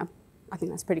it's, you know, I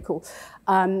think that's pretty cool.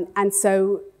 And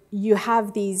so you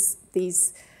have these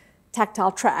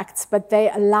tactile tracts, but they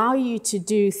allow you to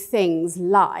do things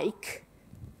like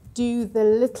do the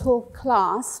little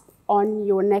clasp on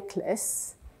your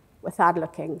necklace without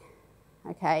looking,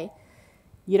 okay?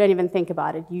 You don't even think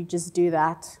about it. You just do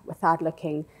that without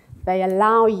looking. They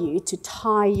allow you to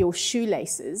tie your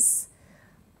shoelaces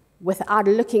without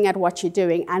looking at what you're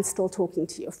doing and still talking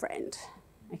to your friend,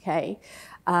 okay?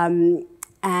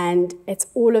 And it's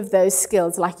all of those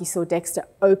skills, like you saw Dexter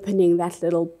opening that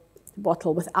little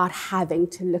bottle without having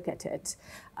to look at it,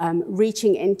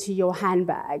 reaching into your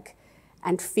handbag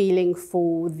and feeling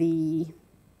for the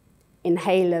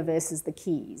inhaler versus the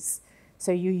keys.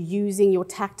 So you're using your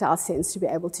tactile sense to be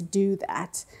able to do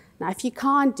that. Now, if you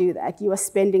can't do that, you are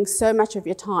spending so much of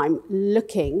your time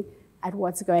looking at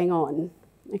what's going on,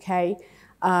 okay?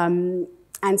 And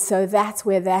so that's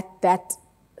where that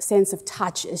sense of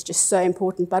touch is just so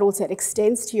important, but also it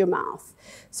extends to your mouth.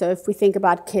 So if we think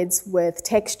about kids with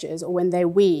textures or when they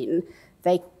wean,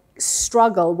 they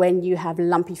struggle when you have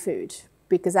lumpy food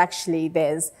because actually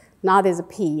there's a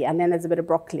pea and then there's a bit of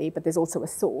broccoli, but there's also a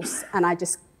sauce, and I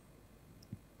just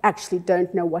actually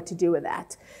don't know what to do with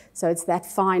that. So it's that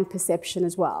fine perception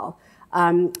as well.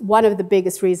 One of the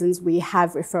biggest reasons we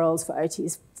have referrals for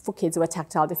OTs for kids who are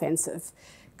tactile defensive,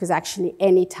 because actually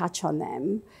any touch on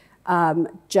them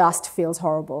just feels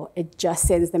horrible. It just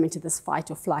sends them into this fight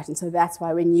or flight. And so that's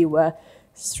why when you were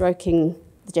stroking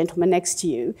the gentleman next to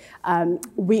you,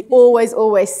 we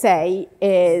always say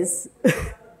is,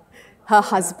 her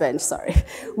husband, sorry.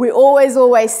 We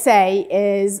always say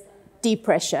is deep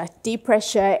pressure. Deep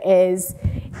pressure is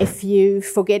if you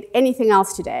forget anything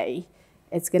else today,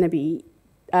 it's going to be,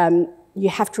 you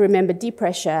have to remember deep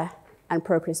pressure and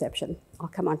proprioception. I'll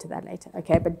come on to that later,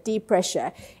 okay? But deep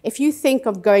pressure, if you think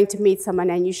of going to meet someone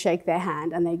and you shake their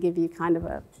hand and they give you kind of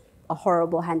a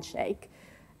horrible handshake,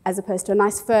 as opposed to a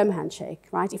nice firm handshake,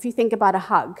 right? If you think about a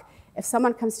hug, if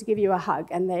someone comes to give you a hug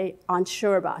and they aren't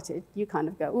sure about it, you kind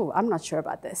of go, oh, I'm not sure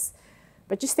about this.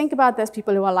 But just think about those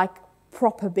people who are like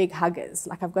proper big huggers.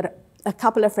 Like I've got a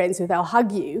couple of friends who they'll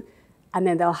hug you and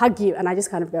then they'll hug you and I just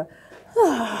kind of go,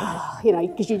 oh, you know,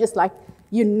 because you just like,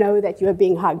 you know that you are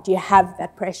being hugged. You have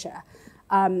that pressure.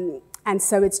 And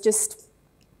so it's just,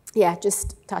 yeah,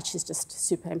 just touch is just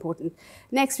super important.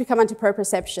 Next, we come on to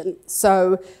proprioception.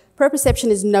 So proprioception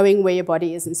is knowing where your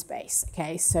body is in space,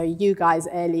 okay? So you guys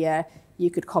earlier,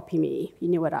 you could copy me. You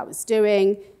knew what I was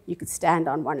doing. You could stand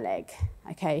on one leg,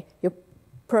 okay? Your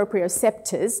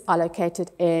proprioceptors are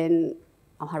located in,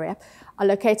 I'll hurry up, are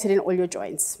located in all your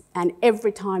joints. And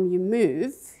every time you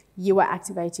move, you are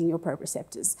activating your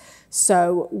proprioceptors.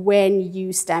 So when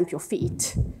you stamp your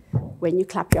feet, when you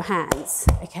clap your hands,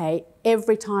 okay,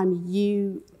 every time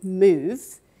you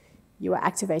move, you are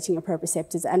activating your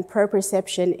proprioceptors. And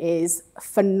proprioception is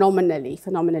phenomenally,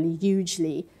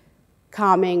 hugely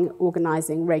calming,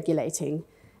 organizing, regulating.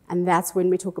 And that's when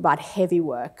we talk about heavy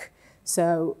work.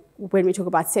 So when we talk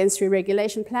about sensory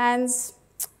regulation plans,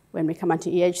 when we come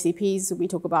onto EHCPs, we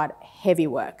talk about heavy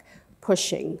work,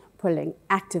 pushing, pulling,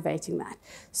 activating that.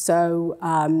 So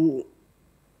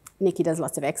Nikki does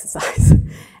lots of exercise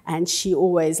and she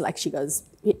always, like she goes,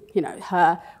 you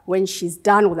know, when she's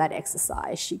done all that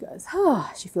exercise, she goes,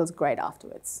 oh, she feels great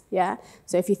afterwards, yeah?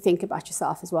 So if you think about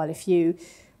yourself as well,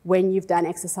 when you've done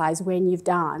exercise, when you've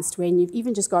danced, when you've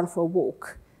even just gone for a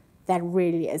walk, that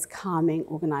really is calming,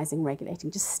 organizing, regulating,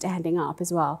 just standing up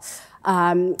as well.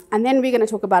 And then we're gonna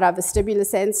talk about our vestibular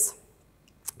sense,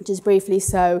 just briefly.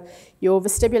 So your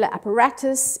vestibular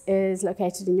apparatus is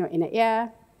located in your inner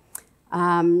ear.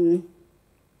 I'm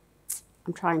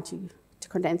trying to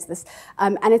condense this.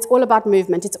 And it's all about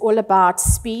movement. It's all about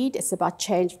speed. It's about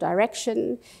change of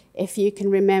direction. If you can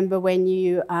remember when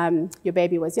your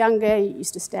baby was younger, you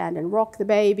used to stand and rock the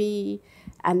baby,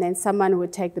 and then someone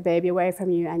would take the baby away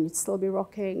from you and you'd still be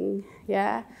rocking,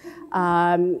 yeah?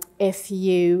 If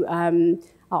you are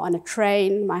on a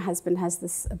train, my husband has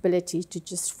this ability to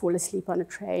just fall asleep on a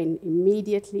train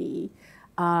immediately.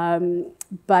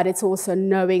 But it's also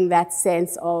knowing that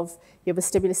sense of your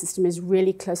vestibular system is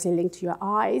really closely linked to your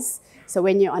eyes. So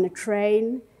when you're on a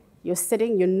train, you're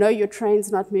sitting, you know your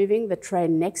train's not moving, the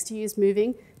train next to you is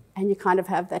moving, and you kind of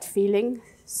have that feeling.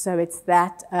 So it's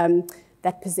that,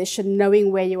 that position,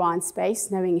 knowing where you are in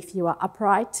space, knowing if you are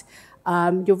upright.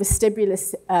 Your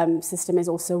vestibular system is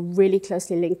also really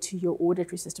closely linked to your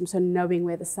auditory system, so knowing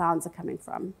where the sounds are coming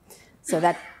from. So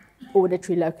that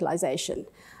auditory localization.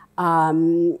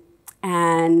 And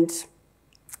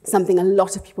something a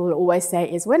lot of people will always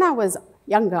say is, when I was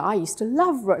younger, I used to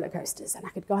love roller coasters and I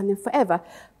could go on them forever.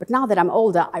 But now that I'm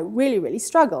older, I really, really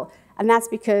struggle. And that's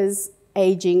because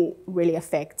aging really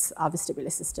affects our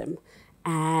vestibular system.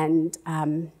 And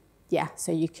yeah,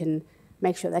 so you can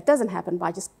make sure that doesn't happen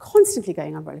by just constantly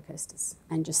going on roller coasters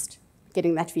and just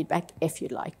getting that feedback if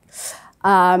you'd like.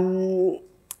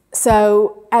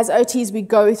 So as OTs, we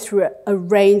go through a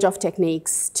range of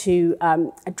techniques to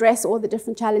address all the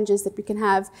different challenges that we can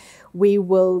have. We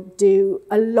will do,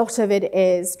 a lot of it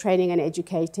is training and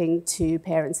educating to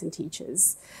parents and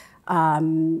teachers,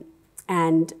 and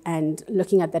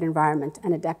looking at that environment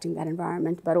and adapting that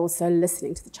environment, but also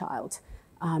listening to the child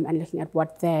and looking at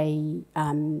what they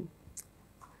want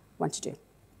to do.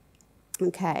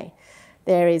 Okay,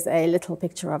 there is a little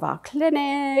picture of our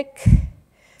clinic,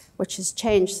 which has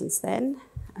changed since then.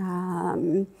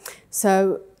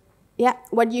 So yeah,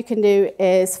 what you can do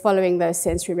is following those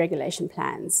sensory regulation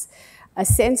plans. A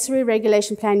sensory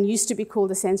regulation plan used to be called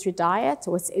a sensory diet,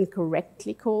 or it's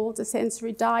incorrectly called a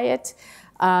sensory diet.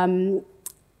 So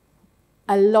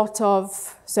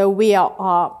we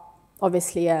are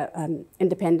obviously an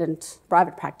independent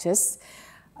private practice.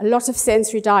 A lot of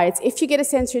sensory diets, if you get a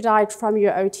sensory diet from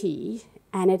your OT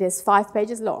and it is 5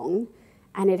 pages long,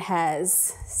 and it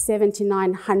has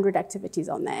 7,900 activities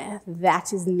on there,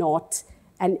 that is not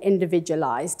an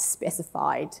individualized,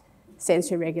 specified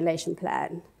sensory regulation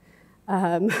plan.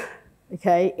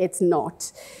 Okay, it's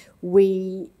not.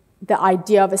 The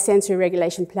idea of a sensory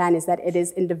regulation plan is that it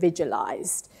is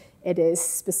individualized. It is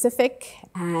specific,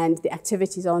 and the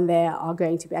activities on there are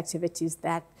going to be activities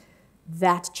that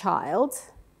that child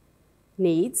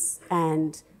needs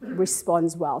and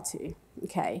responds well to,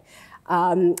 okay?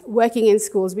 Working in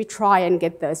schools, we try and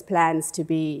get those plans to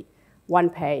be 1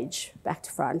 page back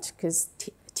to front, because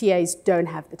TAs don't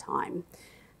have the time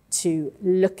to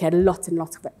look at lots and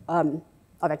lots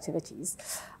of activities.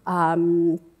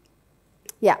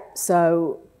 Yeah,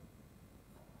 so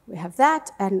we have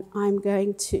that, and I'm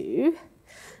going to,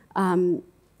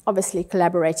 obviously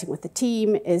collaborating with the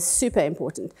team is super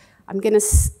important. I'm going to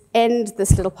end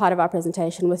this little part of our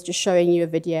presentation with just showing you a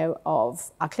video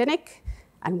of our clinic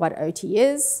and what OT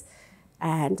is,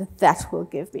 and that will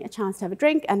give me a chance to have a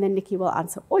drink, and then Nikki will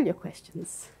answer all your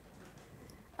questions.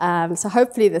 So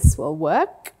hopefully this will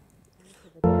work.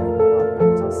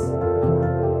 That's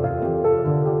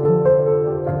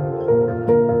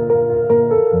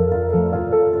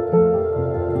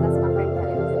my friend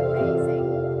Kelly, who's an amazing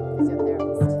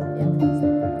physiotherapist. Yeah,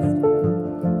 feedback.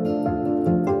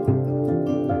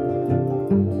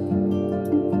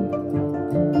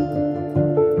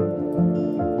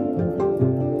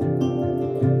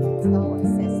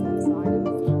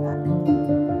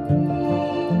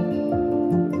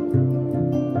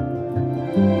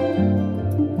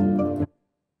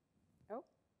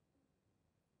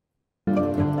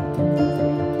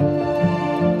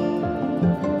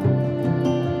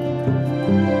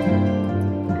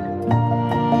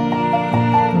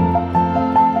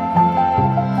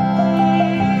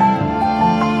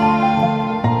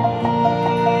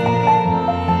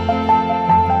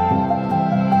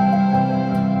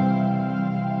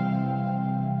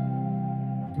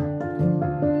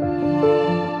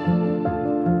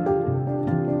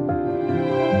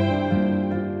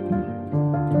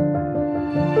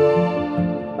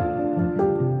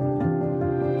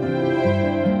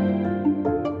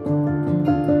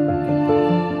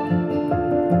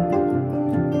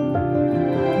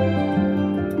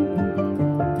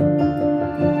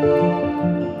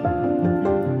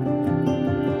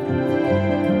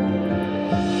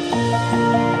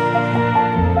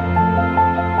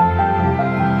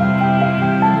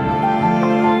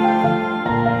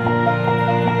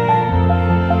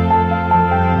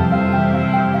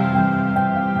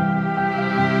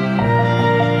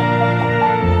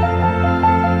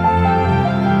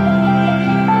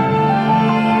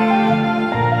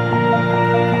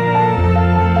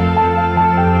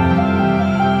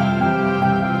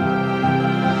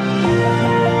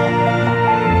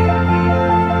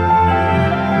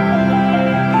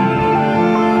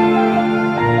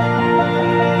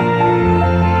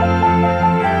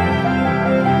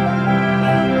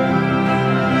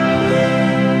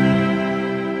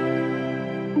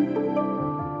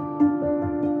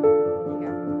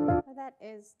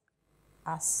 is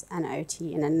us and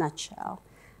OT in a nutshell.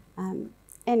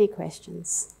 Any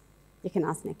questions? You can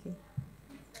ask Nikki.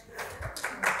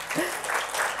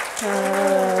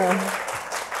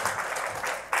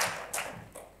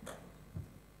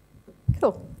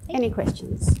 Cool. Any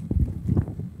questions?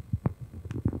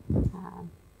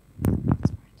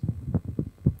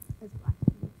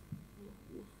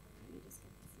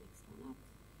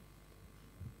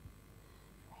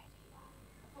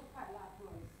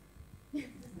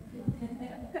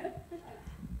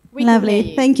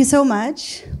 Lovely. Thank you so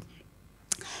much.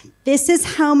 This is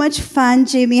how much fun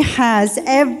Jimmy has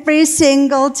every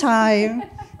single time.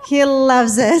 He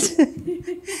loves it.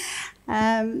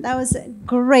 That was a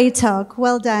great talk.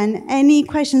 Well done. Any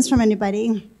questions from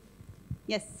anybody?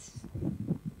 Yes.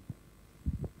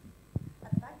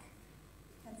 At the back.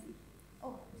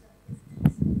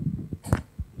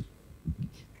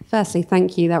 Firstly,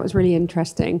 thank you. That was really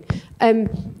interesting.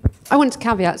 I want to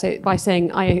caveat it by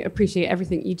saying I appreciate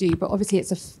everything you do, but obviously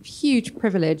it's a huge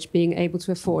privilege being able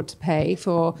to afford to pay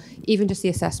for even just the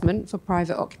assessment for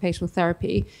private occupational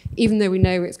therapy, even though we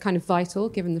know it's kind of vital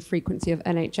given the frequency of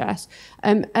NHS.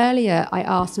 Earlier I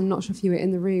asked, I'm not sure if you were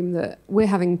in the room, that we're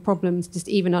having problems just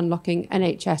even unlocking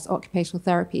NHS occupational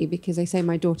therapy because they say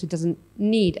my daughter doesn't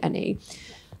need any.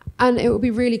 And it would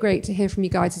be really great to hear from you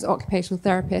guys as occupational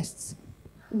therapists.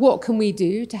 What can we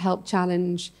do to help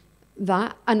challenge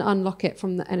that and unlock it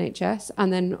from the NHS?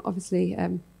 And then obviously,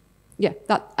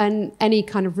 that and any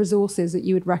kind of resources that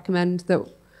you would recommend that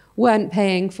weren't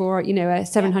paying for, a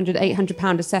 £700,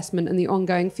 £800 assessment and the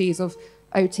ongoing fees of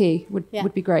OT would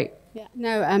be great. Yeah,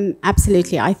 no,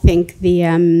 absolutely. I think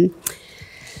the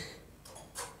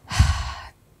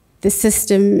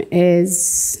system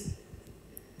is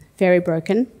very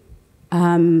broken,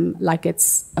 like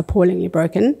it's appallingly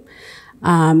broken.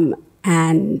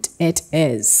 And it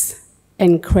is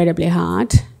incredibly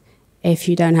hard if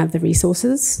you don't have the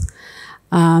resources.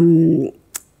 The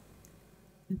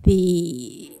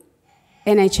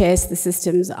NHS, the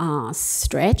systems are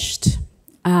stretched,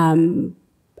 and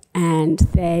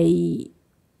they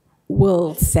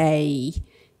will say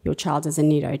your child doesn't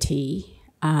need OT.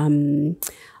 My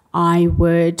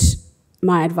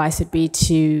advice would be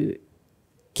to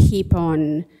keep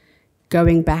on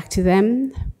going back to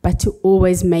them, but to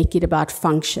always make it about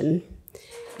function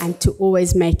and to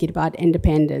always make it about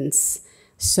independence.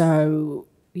 So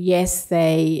yes,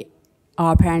 they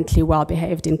are apparently well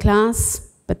behaved in class,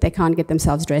 but they can't get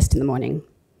themselves dressed in the morning.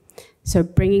 So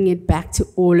bringing it back to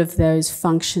all of those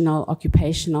functional,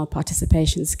 occupational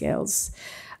participation skills.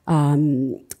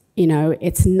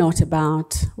 It's not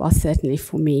about, well, certainly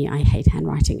for me, I hate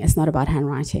handwriting. It's not about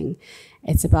handwriting.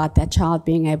 It's about that child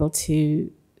being able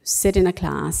to sit in a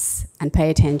class and pay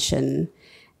attention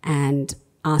and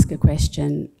ask a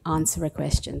question, answer a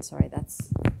question. Sorry,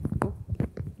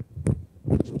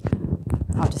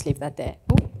 I'll just leave that there.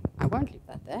 Oh, I won't leave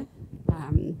that there.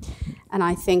 And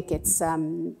I think it's,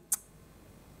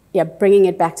 bringing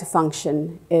it back to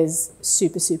function is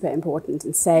super, super important,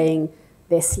 and saying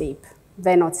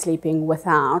they're not sleeping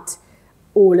without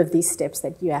all of these steps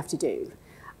that you have to do.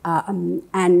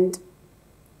 And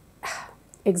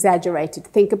exaggerated.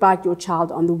 Think about your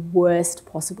child on the worst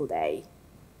possible day,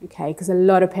 okay? Because a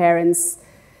lot of parents,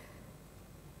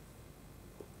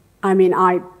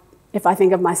 if I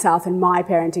think of myself and my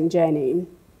parenting journey,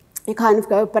 you kind of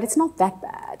go, but it's not that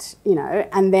bad,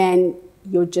 and then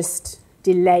you're just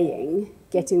delaying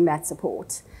getting that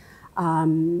support.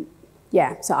 So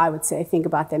I would say think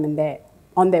about them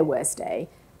on their worst day,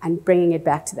 and bringing it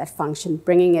back to that function,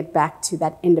 bringing it back to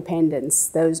that independence,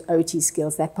 those OT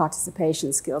skills, that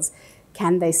participation skills.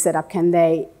 Can they sit up? Can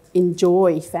they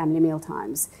enjoy family meal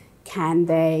times? Can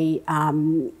they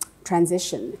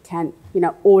transition?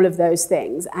 All of those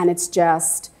things. And it's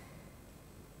just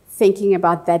thinking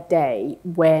about that day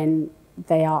when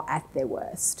they are at their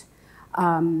worst.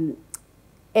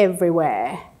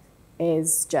 Everywhere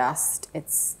is just,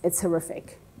 it's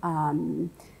horrific.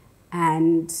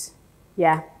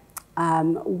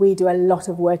 We do a lot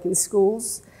of work in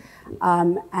schools,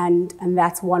 and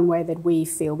that's one way that we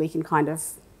feel we can kind of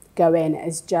go in,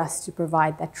 is just to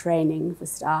provide that training for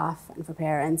staff and for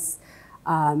parents,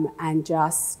 and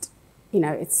just,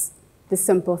 it's the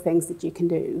simple things that you can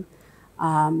do.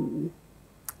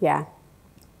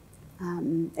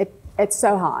 It's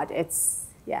so hard.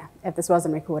 If this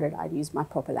wasn't recorded, I'd use my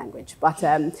proper language, but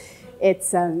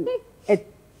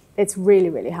it's really,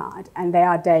 really hard. And there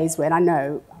are days when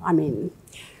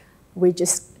we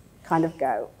just kind of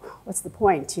go, what's the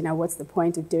point? What's the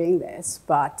point of doing this?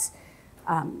 But,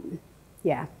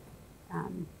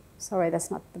 sorry, that's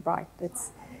not the right.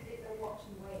 It's a watch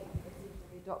and wait.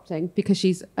 adopting because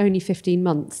she's only 15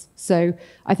 months. So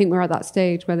I think we're at that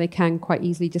stage where they can quite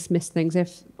easily dismiss things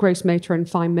if gross motor and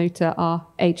fine motor are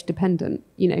age dependent,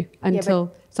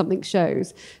 until something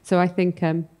shows. So I think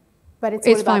but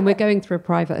it's fine. We're going through a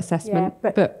private assessment.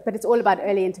 Yeah, but it's all about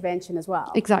early intervention as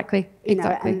well. Exactly.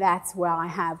 And that's where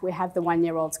we have the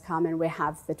 1-year-olds come and we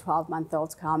have the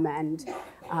 12-month-olds come, and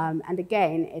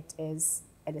again, it is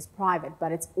private,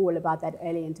 but it's all about that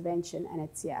early intervention, and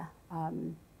it's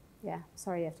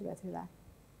sorry you have to go through that.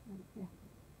 Yeah.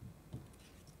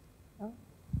 Oh.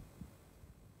 Do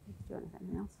you want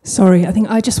anything else? Sorry, I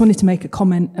think I just wanted to make a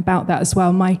comment about that as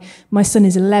well. My son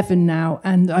is 11 now,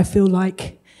 and I feel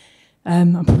like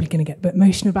I'm probably going to get a bit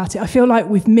emotional about it. I feel like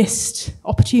we've missed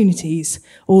opportunities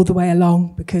all the way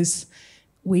along because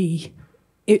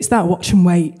it's that watch and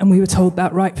wait, and we were told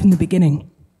that right from the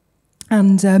beginning.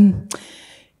 And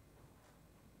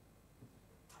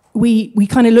we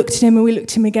kind of looked at him, and we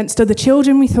looked at him against other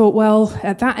children. We thought, well,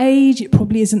 at that age, it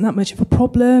probably isn't that much of a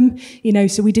problem,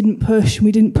 so we didn't push,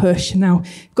 and now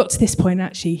we've got to this point,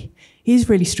 actually, he's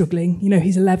really struggling.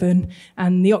 He's 11,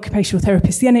 and the occupational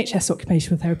therapist, the NHS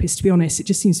occupational therapist, to be honest, it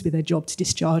just seems to be their job to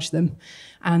discharge them.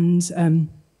 And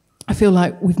I feel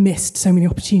like we've missed so many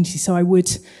opportunities, so I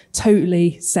would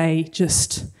totally say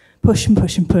just push and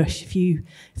push and push. If you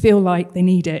feel like they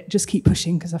need it, just keep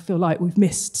pushing, because I feel like we've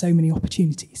missed so many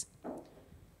opportunities.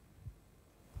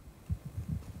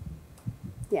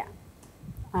 Yeah.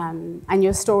 And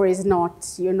your story is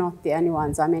you're not the only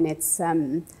ones. I mean, it's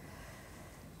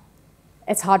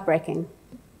heartbreaking.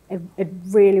 It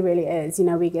really, really is.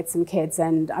 We get some kids,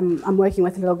 and I'm working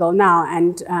with a little girl now,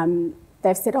 and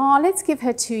they've said, let's give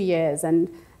her 2 years, and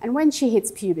when she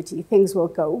hits puberty, things will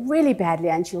go really badly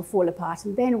and she'll fall apart,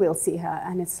 and then we'll see her.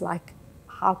 And it's like,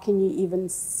 how can you even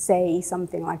say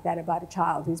something like that about a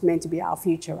child who's meant to be our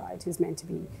future, right? Who's meant to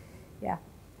be, sorry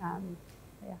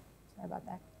about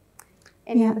that.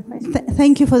 Any other questions?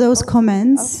 Thank you for those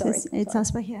comments. Sorry. It's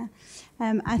Aspa here.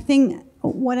 I think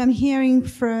what I'm hearing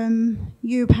from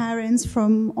you parents,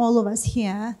 from all of us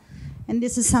here, and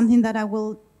this is something that I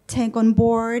will take on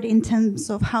board in terms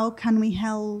of how can we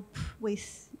help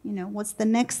with, what's the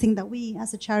next thing that we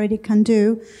as a charity can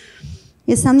do,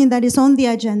 is something that is on the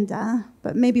agenda,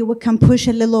 but maybe we can push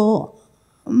a little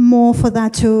more for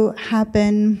that to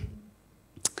happen.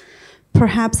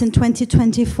 Perhaps in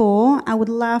 2024, I would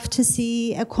love to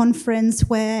see a conference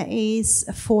where it's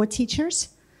for teachers.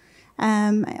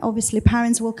 Obviously,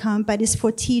 parents will come, but it's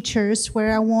for teachers,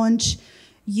 where I want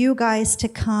you guys to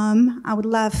come. I would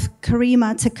love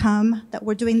Karima to come, that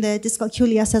we're doing the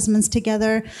dyscalculia assessments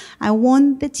together. I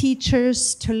want the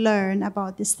teachers to learn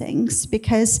about these things,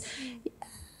 because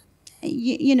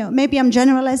maybe I'm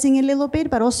generalizing a little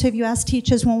bit, but also if you ask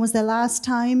teachers, when was the last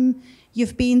time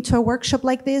you've been to a workshop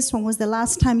like this? When was the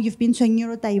last time you've been to a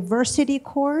neurodiversity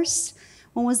course?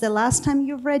 When was the last time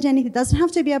you've read anything? It doesn't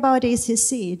have to be about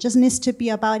ACC. It just needs to be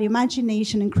about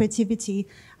imagination and creativity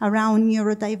around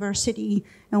neurodiversity,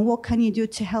 and what can you do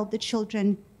to help the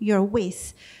children you're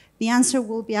with? The answer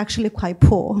will be actually quite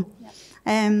poor. Yeah.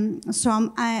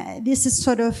 This is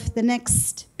sort of the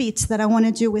next bit that I want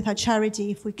to do with our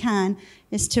charity, if we can,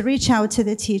 is to reach out to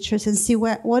the teachers and see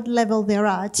what level they're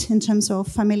at in terms of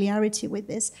familiarity with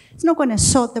this. It's not going to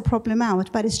sort the problem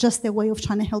out, but it's just a way of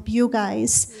trying to help you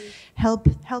guys, help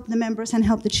the members and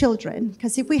help the children.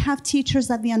 Because if we have teachers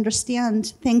that they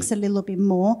understand things a little bit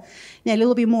more, they're a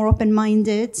little bit more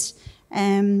open-minded,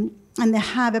 and they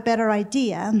have a better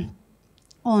idea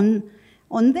on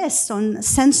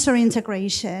sensory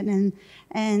integration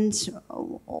and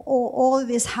all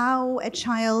this, how a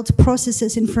child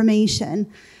processes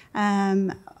information,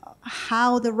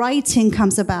 how the writing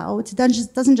comes about. It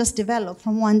doesn't just develop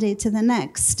from one day to the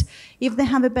next. If they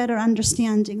have a better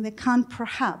understanding, they can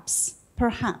perhaps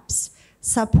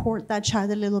support that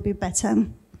child a little bit better.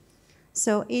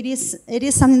 So it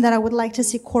is something that I would like to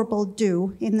see Corpal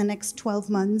do in the next 12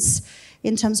 months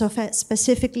in terms of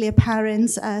specifically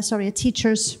a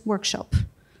teacher's workshop.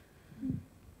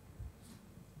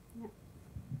 Yeah.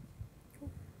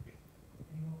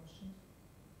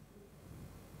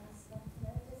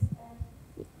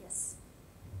 Yes.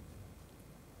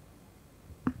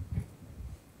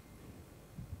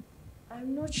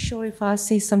 I'm not sure if I'll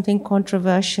say something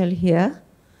controversial here,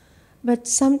 but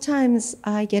sometimes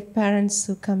I get parents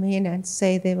who come in and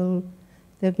say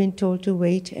they've been told to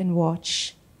wait and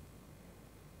watch.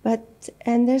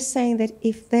 And they're saying that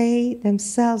if they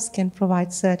themselves can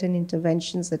provide certain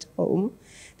interventions at home,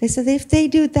 they say that if they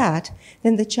do that,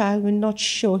 then the child will not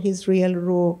show his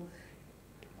real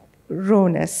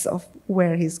rawness of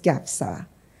where his gaps are.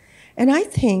 And I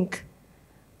think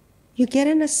you get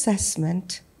an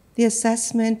assessment the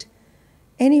assessment,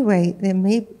 anyway, there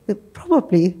may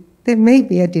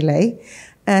be a delay.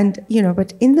 And,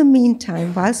 but in the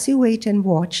meantime, whilst you wait and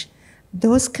watch,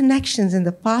 those connections in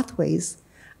the pathways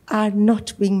are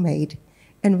not being made,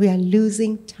 and we are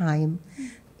losing time.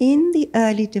 In the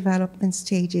early development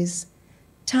stages,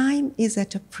 time is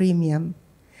at a premium.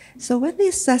 So when the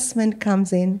assessment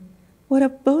comes in, what a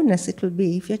bonus it will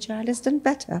be if your child has done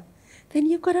better. Then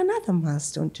you've got another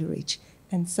milestone to reach.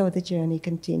 And so the journey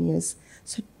continues.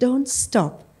 So don't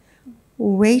stop.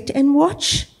 Wait and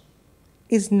watch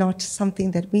is not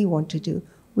something that we want to do.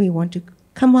 We want to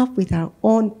come up with our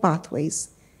own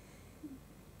pathways.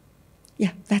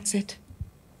 Yeah, that's it.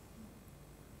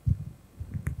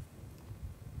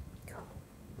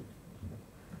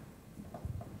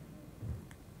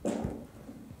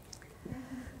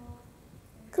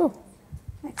 Cool.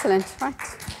 Excellent. Right.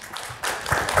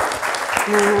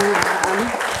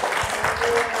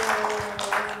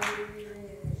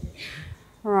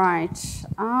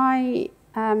 Right.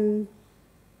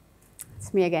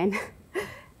 It's me again.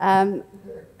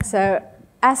 So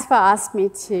Asfa asked me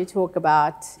to talk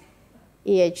about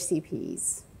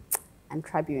EHCPs and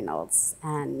tribunals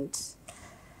and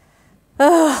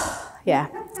yeah.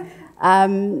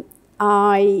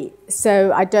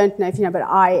 So I don't know if you know, but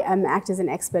I act as an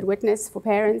expert witness for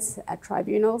parents at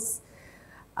tribunals.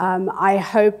 I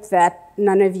hope that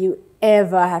none of you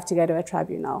ever have to go to a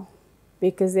tribunal,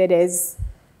 because it is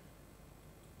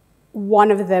one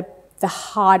of the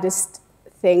hardest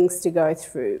things to go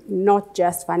through, not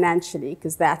just financially,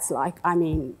 because that's like, I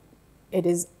mean, it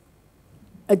is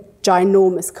a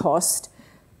ginormous cost,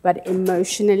 but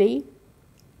emotionally,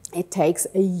 it takes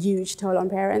a huge toll on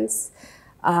parents.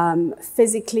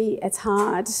 Physically, it's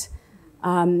hard.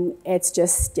 It's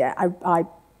just, yeah, I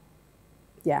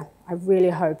really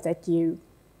hope that you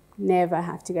never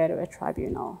have to go to a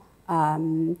tribunal.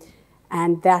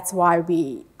 And that's why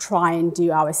we try and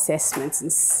do our assessments in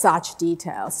such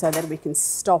detail so that we can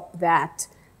stop that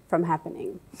from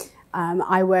happening.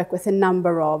 I work with a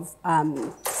number of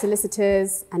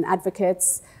solicitors and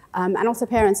advocates and also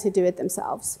parents who do it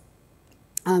themselves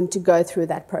to go through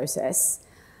that process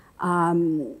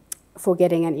for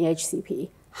getting an EHCP.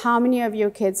 How many of your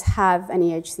kids have an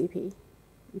EHCP?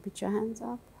 You put your hands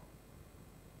up.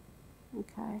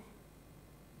 Okay.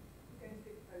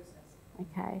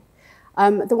 Okay.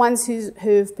 The ones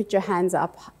who've put your hands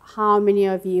up, how many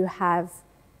of you have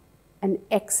an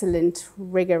excellent,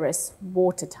 rigorous,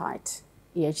 watertight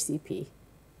EHCP?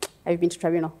 Have you been to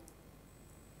tribunal?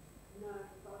 No,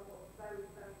 but I've got very,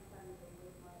 very friendly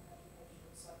with my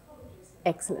educational psychologist.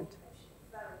 Excellent.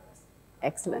 Very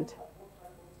excellent.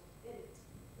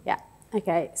 Yeah,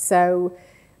 okay, so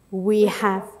we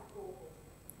have,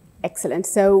 excellent.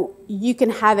 So you can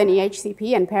have an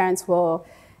EHCP and parents will,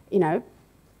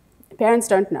 parents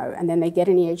don't know, and then they get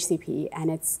an EHCP and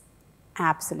it's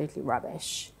absolutely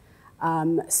rubbish.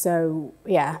 So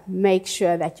yeah, make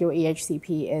sure that your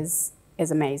EHCP is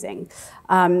amazing.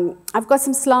 I've got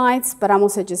some slides, but I'm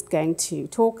also just going to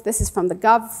talk. This is from the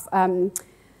gov.uk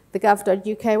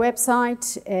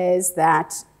website, is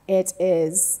that it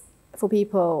is for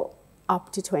people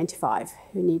up to 25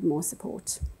 who need more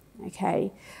support,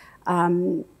 okay?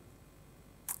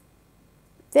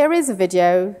 There is a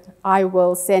video, I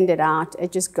will send it out,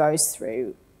 it just goes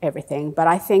through everything, but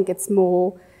I think it's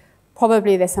more,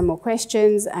 probably there's some more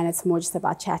questions and it's more just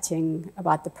about chatting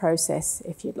about the process,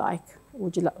 if you'd like.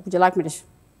 Would you like me to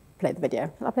play the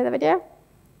video? Will I play the video?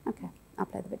 Okay, I'll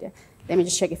play the video. Let me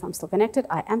just check if I'm still connected.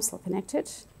 I am still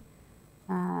connected.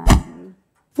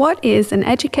 What is an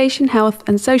education, health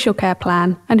and social care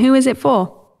plan, and who is it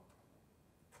for?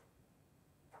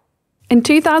 In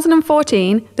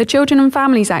 2014, the Children and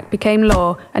Families Act became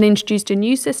law and introduced a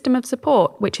new system of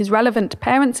support which is relevant to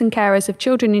parents and carers of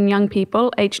children and young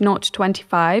people aged 0 to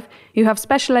 25 who have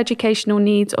special educational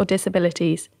needs or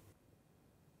disabilities.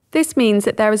 This means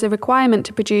that there is a requirement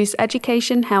to produce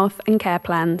education, health and care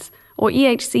plans, or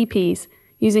EHCPs,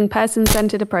 using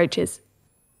person-centred approaches.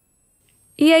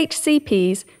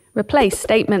 EHCPs replace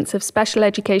statements of special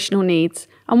educational needs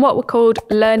and what were called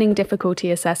learning difficulty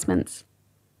assessments.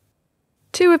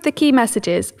 Two of the key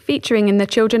messages featuring in the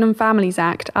Children and Families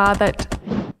Act are that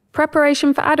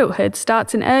preparation for adulthood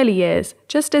starts in early years,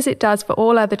 just as it does for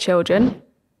all other children,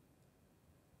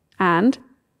 and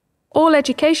all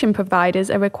education providers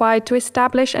are required to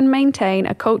establish and maintain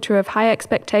a culture of high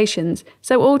expectations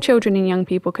so all children and young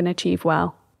people can achieve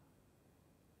well.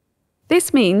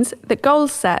 This means that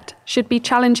goals set should be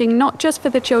challenging not just for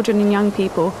the children and young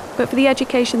people, but for the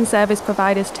education service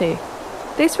providers too.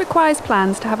 This requires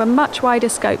plans to have a much wider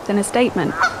scope than a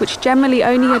statement, which generally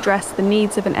only address the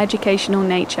needs of an educational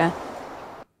nature.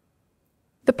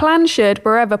 The plan should,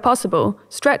 wherever possible,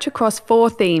 stretch across 4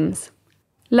 themes: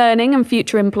 learning and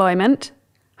future employment,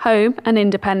 home and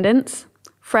independence,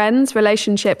 friends,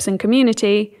 relationships and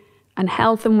community, and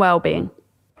health and well-being.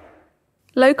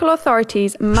 Local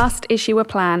authorities must issue a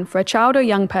plan for a child or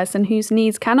young person whose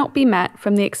needs cannot be met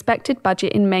from the expected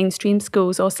budget in mainstream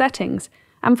schools or settings,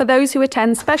 and for those who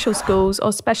attend special schools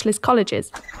or specialist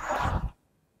colleges.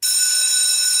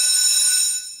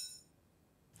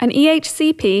 An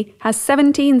EHCP has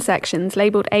 17 sections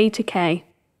labelled A to K.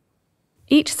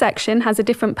 Each section has a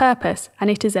different purpose,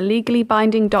 and it is a legally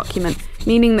binding document,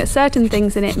 meaning that certain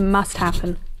things in it must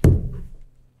happen.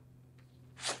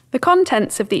 The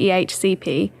contents of the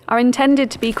EHCP are intended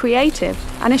to be creative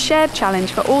and a shared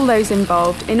challenge for all those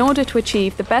involved in order to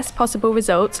achieve the best possible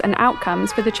results and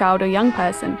outcomes for the child or young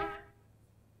person.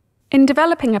 In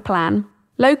developing a plan,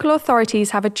 local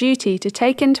authorities have a duty to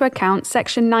take into account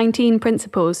Section 19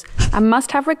 principles and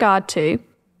must have regard to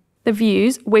the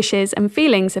views, wishes and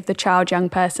feelings of the child, young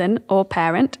person or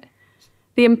parent,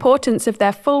 the importance of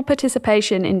their full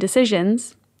participation in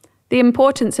decisions, the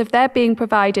importance of their being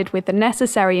provided with the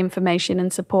necessary information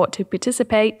and support to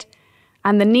participate,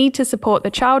 and the need to support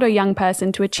the child or young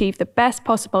person to achieve the best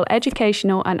possible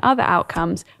educational and other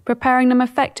outcomes, preparing them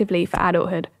effectively for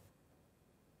adulthood.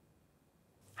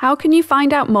 How can you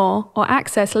find out more or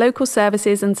access local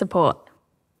services and support?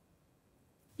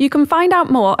 You can find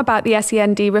out more about the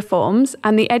SEND reforms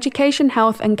and the education,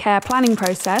 health and care planning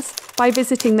process by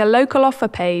visiting the local offer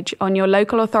page on your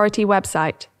local authority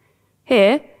website.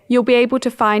 Here, you'll be able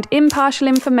to find impartial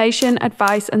information,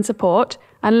 advice and support,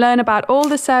 and learn about all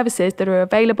the services that are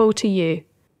available to you.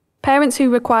 Parents who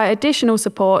require additional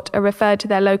support are referred to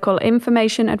their local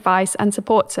information, advice and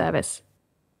support service.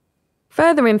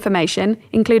 Further information,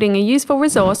 including a useful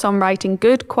resource on writing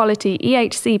good quality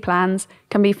EHC plans,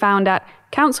 can be found at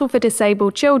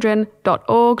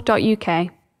councilfordisabledchildren.org.uk.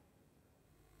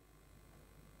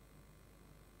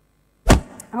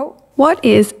 Oh, What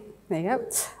is... there you go.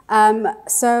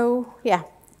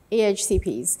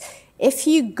 EHCPs. If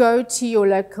you go to your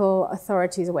local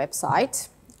authority's website,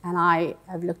 and I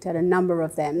have looked at a number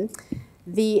of them,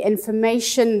 the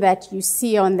information that you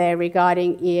see on there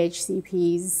regarding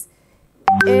EHCPs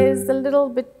is a little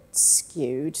bit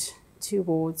skewed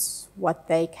towards what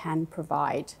they can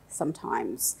provide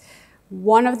sometimes.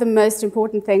 One of the most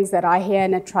important things that I hear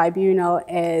in a tribunal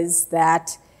is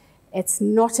that it's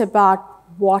not about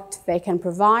what they can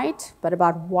provide, but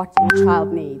about what your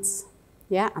child needs.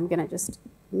 Yeah, I'm going to just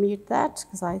mute that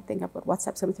because I think I've got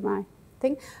WhatsApp coming through my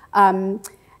thing.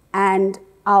 And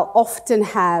I'll often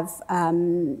have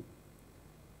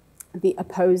the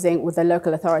opposing or the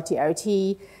local authority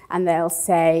OT, and they'll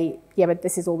say, yeah, but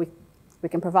this is all we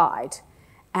can provide.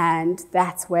 And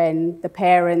that's when the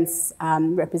parents'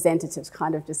 representatives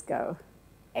kind of just go,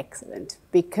 excellent,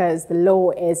 because the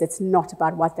law is it's not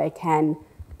about what they can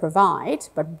provide,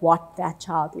 but what that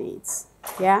child needs.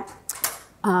 Yeah.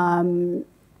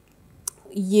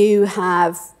 You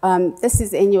have, this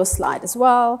is in your slide as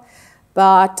well,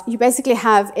 but you basically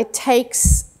have, it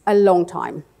takes a long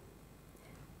time,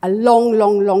 a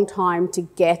long time to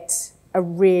get a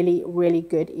really, really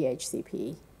good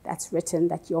EHCP that's written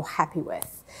that you're happy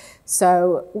with.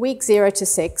 So week 0 to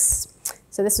 6,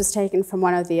 so this was taken from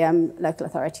one of the local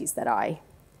authorities that I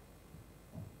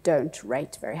don't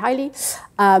rate very highly,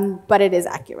 but it is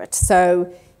accurate.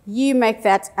 So you make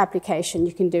that application,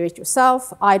 you can do it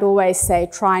yourself. I'd always say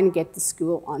try and get the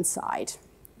school on side.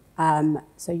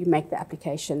 So you make the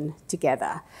application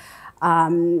together.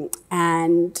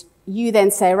 And you then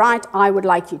say, right, I would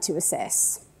like you to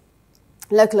assess.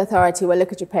 Local authority will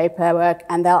look at your paperwork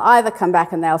and they'll either come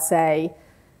back and they'll say,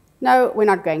 no, we're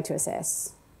not going to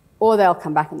assess. Or they'll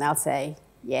come back and they'll say,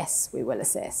 yes, we will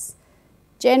assess.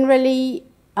 Generally,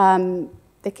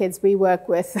 the kids we work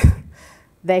with,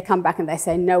 they come back and they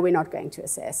say, no, we're not going to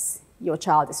assess. Your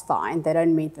child is fine. They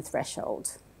don't meet the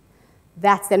threshold.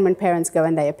 That's then when parents go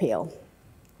and they appeal.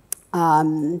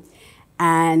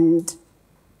 And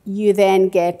you then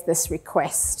get this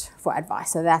request for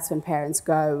advice. So that's when parents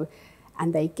go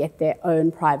and they get their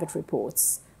own private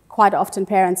reports. Quite often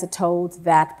parents are told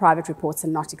that private reports are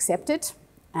not accepted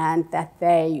and that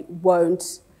they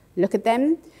won't look at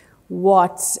them.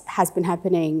 What has been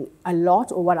happening a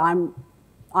lot, or what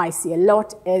I see a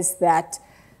lot, is that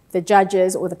the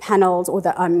judges or the panels or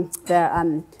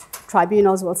the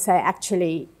tribunals will say,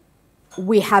 actually,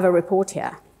 we have a report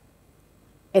here.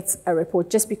 It's a report.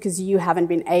 Just because you haven't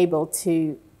been able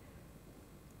to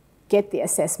get the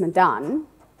assessment done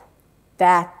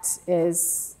that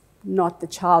is not the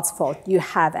child's fault. You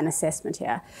have an assessment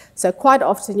here. So quite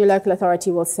often your local authority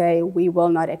will say, we will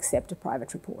not accept a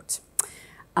private report.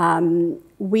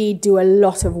 We do a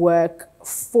lot of work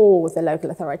for the local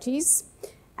authorities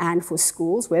and for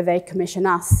schools where they commission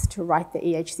us to write the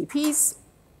EHCPs,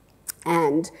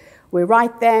 and we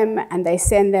write them and they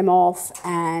send them off,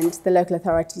 and the local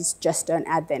authorities just don't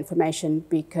add the information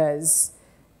because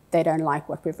they don't like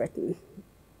what we've written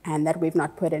and that we've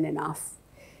not put in enough.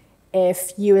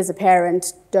 If you as a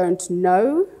parent don't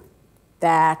know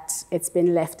that it's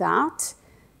been left out,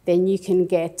 then you can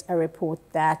get a report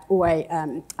that, or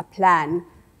a plan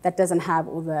that doesn't have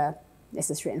all the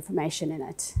necessary information in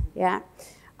it. Yeah,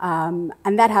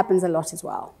 and that happens a lot as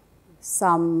well.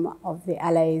 Some of the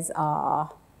LAs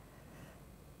are,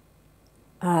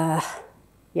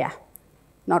 yeah,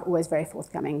 not always very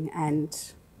forthcoming,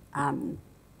 and I'm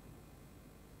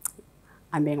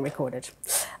being recorded.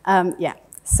 Yeah,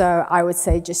 so I would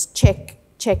say just check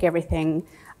everything.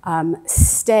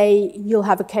 You'll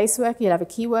have a caseworker, you'll have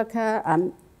a key worker,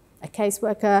 a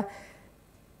caseworker.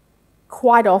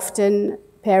 Quite often,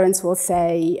 parents will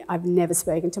say, I've never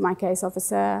spoken to my case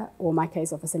officer, or my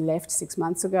case officer left 6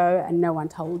 months ago and no one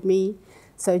told me.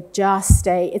 So just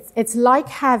stay. It's like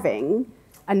having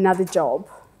another job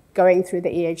going through the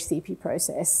EHCP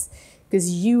process,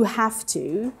 because you have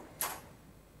to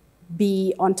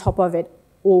be on top of it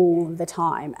all the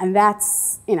time. And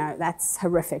that's, you know, that's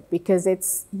horrific, because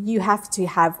you have to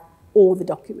have all the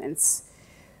documents.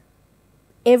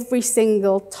 Every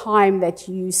single time that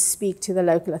you speak to the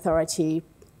local authority,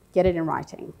 get it in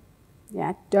writing.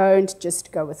 Yeah, don't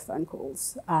just go with phone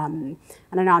calls. And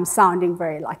I know I'm sounding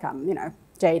very like I'm, you know,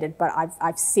 jaded, but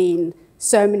I've seen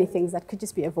so many things that could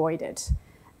just be avoided.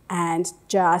 And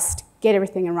just get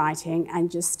everything in writing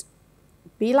and just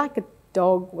be like a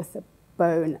dog with a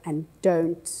bone and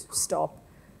don't stop.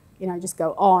 You know, just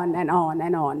go on and on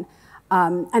and on.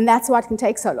 And that's why it can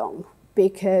take so long,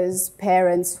 because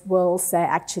parents will say,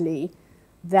 actually,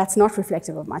 that's not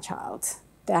reflective of my child.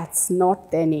 That's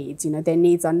not their needs. You know, their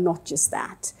needs are not just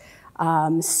that.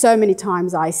 So many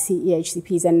times I see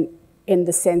EHCPs, and in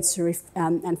the sensory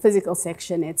and physical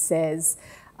section, it says,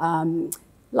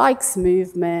 likes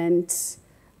movement,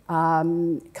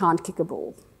 can't kick a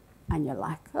ball. And you're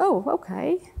like, oh,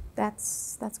 okay,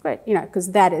 that's great, you know,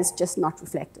 because that is just not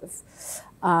reflective.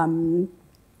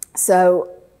 So,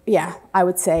 yeah, I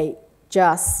would say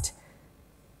just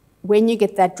when you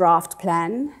get that draft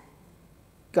plan,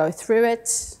 go through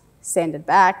it, send it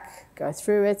back, go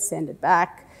through it, send it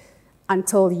back,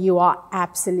 until you are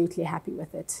absolutely happy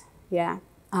with it. Yeah,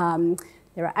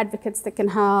 there are advocates that can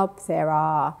help. There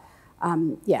are,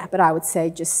 yeah, but I would say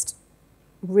just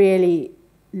really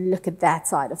look at that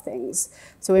side of things.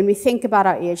 So when we think about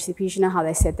our EHCPs, you know how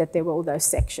they said that there were all those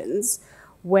sections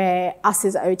where us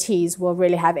as OTs will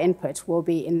really have input. Will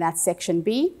be in that section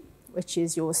B, which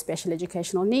is your special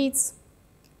educational needs,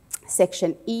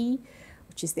 section E,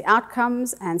 which is the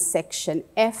outcomes, and section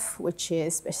F, which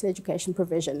is special education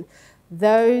provision.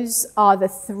 Those are the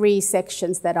three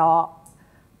sections that are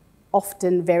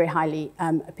often very highly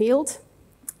appealed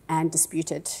and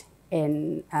disputed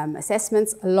in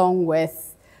assessments, along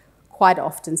with quite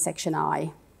often section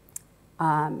I.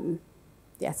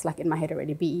 Yeah, it's like in my head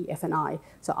already, B, F, and I.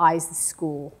 So I is the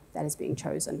school that is being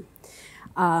chosen.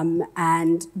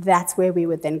 And that's where we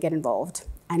would then get involved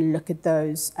and look at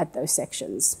those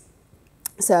sections.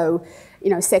 So, you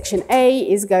know, section A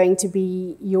is going to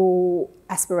be your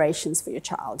aspirations for your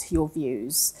child, your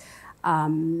views.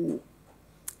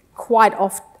 Quite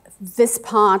often, this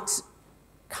part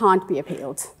can't be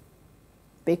appealed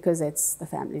because it's the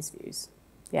family's views.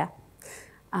 Yeah.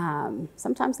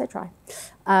 Sometimes they try.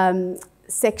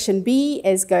 Section B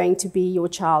is going to be your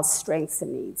child's strengths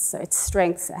and needs. So it's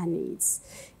strengths and needs.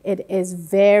 It is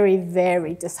very,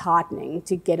 very disheartening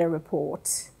to get a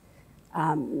report.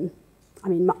 I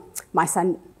mean, my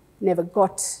son never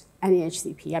got an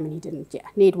EHCP. I mean, he didn't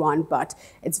need one, but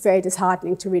it's very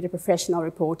disheartening to read a professional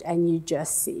report and you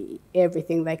just see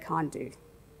everything they can't do.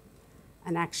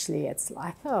 And actually, it's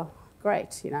like, oh,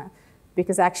 great, you know,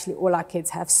 because actually all our kids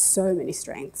have so many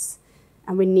strengths,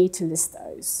 and we need to list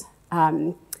those.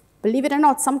 Believe it or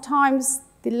not, sometimes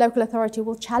the local authority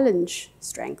will challenge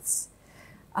strengths.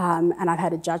 And I've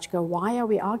had a judge go, why are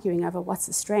we arguing over what's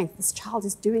the strength? This child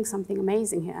is doing something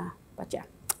amazing here. But yeah,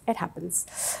 it happens.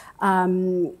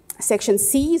 Section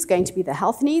C is going to be the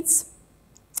health needs,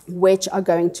 which are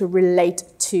going to relate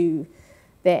to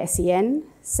their SEN.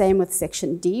 Same with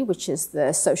section D, which is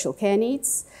the social care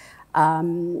needs.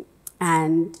 And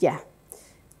yeah,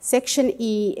 section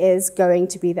E is going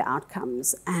to be the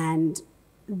outcomes. And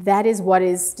that is what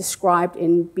is described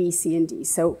in B, C, and D.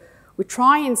 So we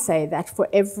try and say that for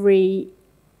every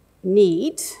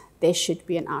need, there should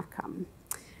be an outcome.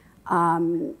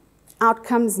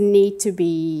 Outcomes need to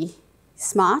be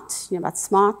SMART. You know what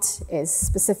SMART is: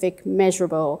 specific,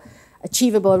 measurable,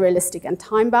 achievable, realistic, and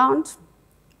time-bound.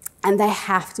 And they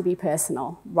have to be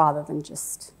personal rather than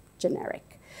just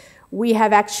generic. We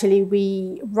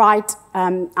write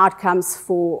outcomes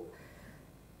for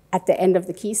at the end of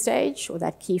the key stage or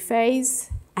that key phase,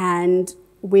 and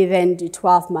we then do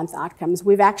 12-month outcomes.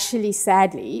 We've actually,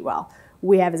 sadly,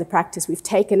 we have as a practice, we've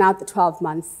taken out the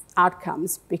 12-month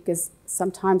outcomes because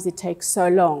sometimes it takes so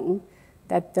long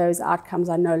that those outcomes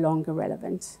are no longer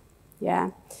relevant,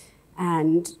 yeah?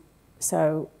 And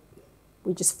so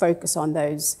we just focus on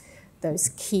those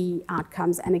key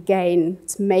outcomes. And again,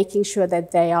 it's making sure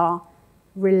that they are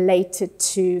related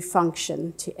to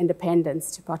function, to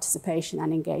independence, to participation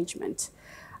and engagement.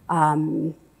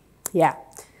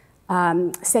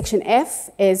 Section F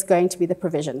is going to be the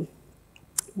provision,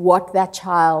 what that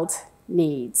child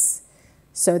needs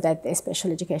so that their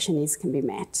special education needs can be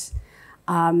met.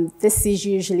 This is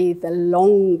usually the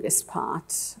longest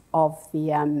part of the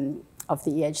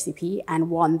EHCP and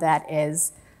one that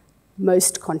is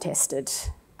most contested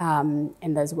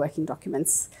in those working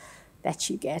documents that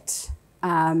you get.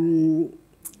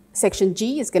 Section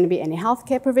G is going to be any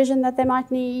healthcare provision that they might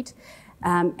need.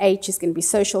 H is going to be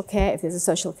social care, if there's a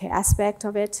social care aspect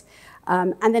of it.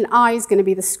 And then I is going to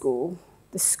be the school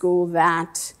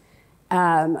that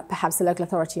perhaps the local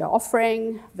authority are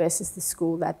offering versus the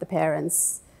school that the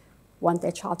parents want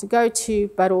their child to go to,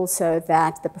 but also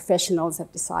that the professionals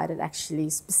have decided, actually,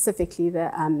 specifically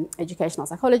the educational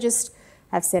psychologists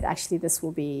have said, actually, this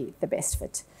will be the best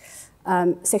fit.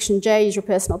 Section J is your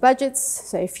personal budgets.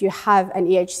 So if you have an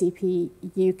EHCP,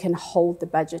 you can hold the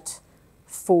budget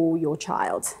for your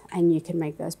child and you can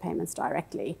make those payments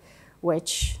directly,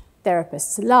 which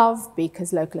therapists love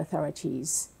because local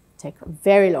authorities take a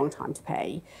very long time to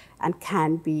pay and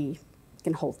can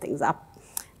hold things up.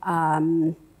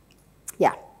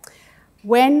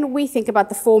 When we think about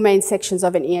the four main sections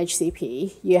of an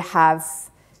EHCP, you have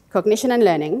cognition and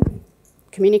learning,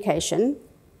 communication,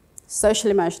 social,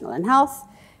 emotional, and health,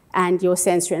 and your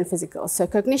sensory and physical. So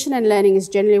cognition and learning is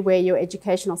generally where your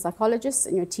educational psychologists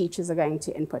and your teachers are going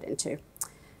to input into.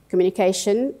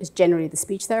 Communication is generally the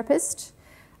speech therapist.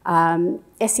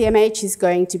 SEMH is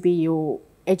going to be your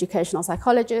educational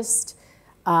psychologist,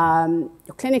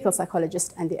 your clinical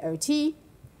psychologist, and the OT.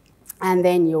 And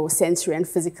then your sensory and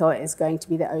physical is going to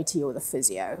be the OT or the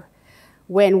physio.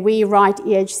 When we write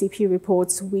EHCP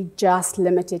reports, we just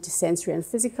limit it to sensory and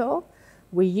physical.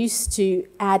 We used to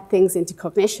add things into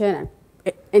cognition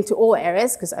and into all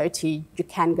areas, because OT, you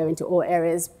can go into all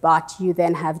areas, but you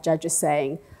then have judges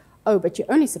saying, oh, but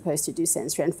you're only supposed to do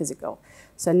sensory and physical.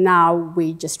 So now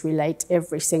we just relate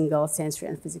every single sensory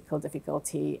and physical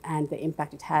difficulty and the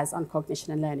impact it has on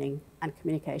cognition and learning and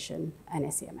communication and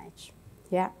SEMH.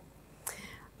 Yeah.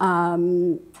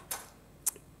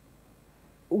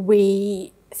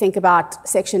 We think about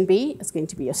section B as going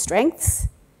to be your strengths,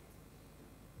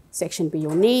 section B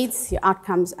your needs, your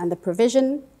outcomes, and the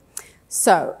provision.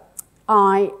 So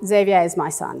Xavier is my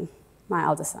son, my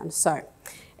eldest son. So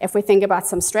if we think about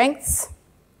some strengths,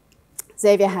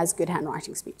 Xavier has good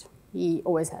handwriting speed. He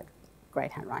always had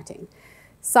great handwriting.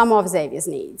 Some of Xavier's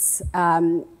needs.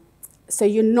 So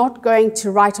you're not going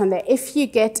to write on there. If you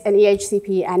get an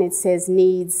EHCP and it says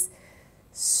needs,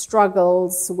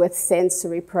 struggles with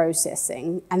sensory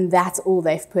processing, and that's all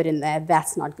they've put in there,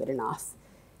 that's not good enough.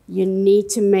 You need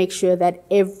to make sure that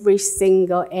every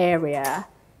single area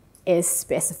is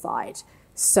specified.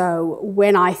 So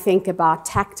when I think about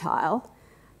tactile,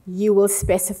 you will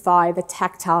specify the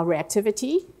tactile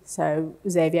reactivity. So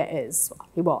Xavier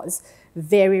he was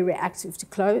very reactive to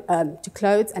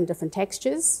clothes and different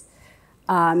textures.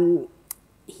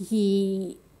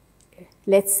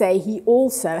 Let's say he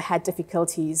also had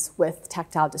difficulties with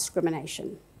tactile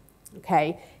discrimination,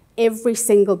 okay? Every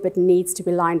single bit needs to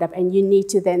be lined up, and you need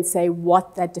to then say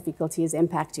what that difficulty is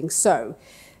impacting. So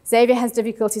Xavier has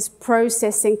difficulties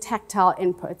processing tactile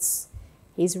inputs.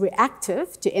 He's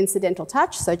reactive to incidental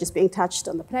touch, so just being touched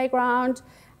on the playground,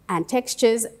 and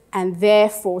textures, and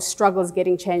therefore struggles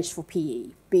getting changed for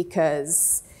PE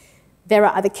because there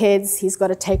are other kids. He's got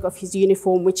to take off his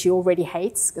uniform, which he already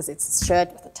hates because it's a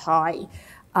shirt with a tie.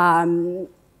 And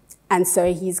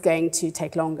so he's going to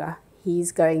take longer.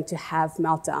 He's going to have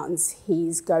meltdowns.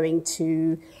 He's going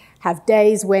to have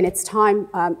days when it's time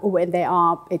or when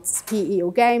it's PE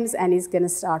or games, and he's going to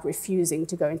start refusing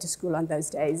to go into school on those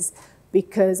days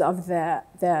because of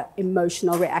the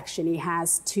emotional reaction he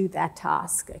has to that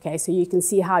task. Okay, so you can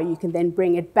see how you can then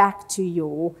bring it back to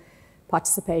your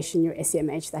participation, your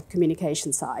SEMH, that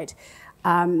communication side.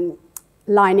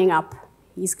 Lining up,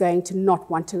 he's going to not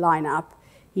want to line up.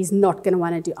 He's not going to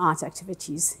want to do art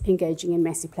activities, engaging in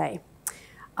messy play.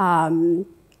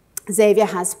 Xavier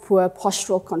has poor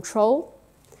postural control.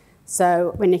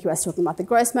 So when Nikki was talking about the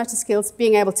gross motor skills,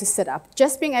 being able to sit up,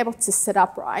 just being able to sit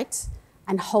upright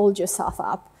and hold yourself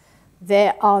up.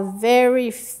 There are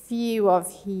very few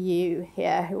of you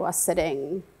here who are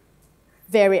sitting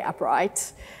very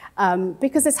upright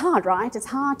because it's hard, right? It's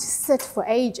hard to sit for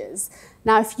ages.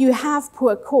 Now, if you have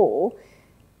poor core,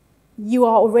 you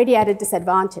are already at a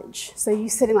disadvantage. So you're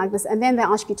sitting like this, and then they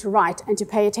ask you to write and to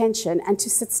pay attention and to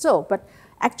sit still. But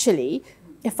actually,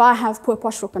 if I have poor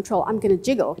postural control, I'm going to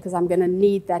jiggle because I'm going to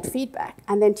need that feedback.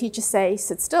 And then teachers say,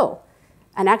 sit still.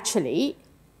 And actually,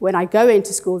 when I go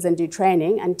into schools and do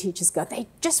training and teachers go, they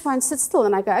just won't sit still.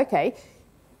 And I go, okay,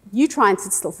 you try and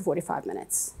sit still for 45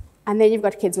 minutes. And then you've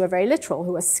got kids who are very literal,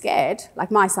 who are scared, like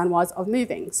my son was, of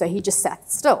moving. So he just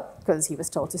sat still because he was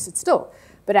told to sit still.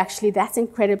 But actually, that's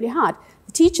incredibly hard.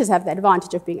 The teachers have the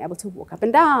advantage of being able to walk up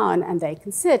and down, and they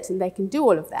can sit, and they can do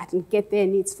all of that and get their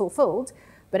needs fulfilled.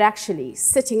 But actually,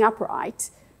 sitting upright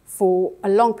for a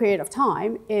long period of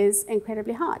time is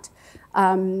incredibly hard.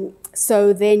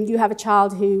 So then you have a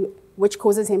child which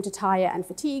causes him to tire and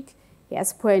fatigue. He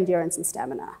has poor endurance and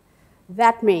stamina.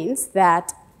 That means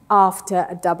that after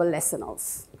a double lesson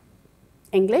of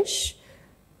English,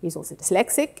 he's also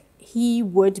dyslexic, he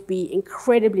would be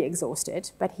incredibly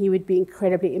exhausted, but he would be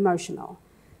incredibly emotional.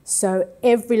 So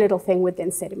every little thing would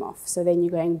then set him off. So then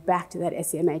you're going back to that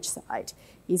SEMH side.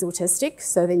 He's autistic,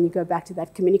 so then you go back to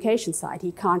that communication side.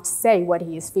 He can't say what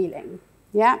he is feeling,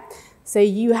 yeah? So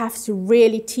you have to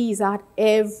really tease out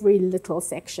every little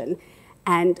section.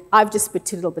 And I've just put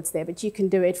 2 little bits there, but you can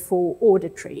do it for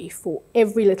auditory, for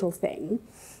every little thing.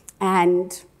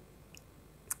 And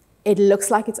it looks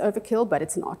like it's overkill, but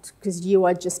it's not, because you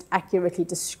are just accurately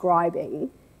describing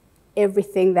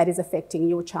everything that is affecting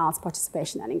your child's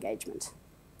participation and engagement,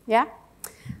 yeah?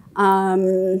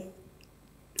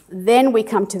 Then we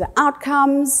come to the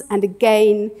outcomes, and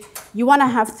again, you want to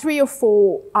have 3 or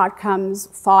 4 outcomes,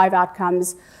 5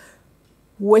 outcomes,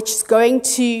 which is going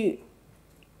to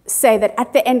say that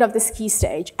at the end of this key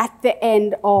stage, at the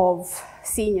end of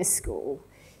senior school,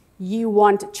 you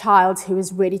want a child who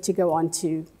is ready to go on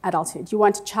to adulthood. You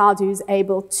want a child who is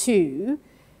able to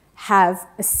have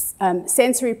a,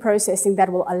 sensory processing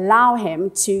that will allow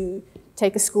him to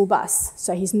take a school bus.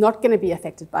 So he's not going to be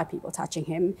affected by people touching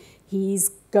him. He's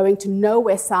going to know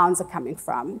where sounds are coming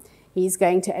from. He's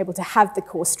going to be able to have the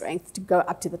core strength to go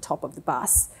up to the top of the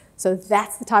bus. So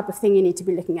that's the type of thing you need to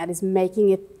be looking at, is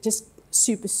making it just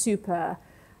super, super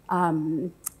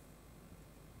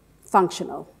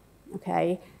functional,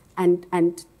 okay?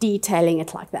 And detailing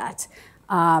it like that.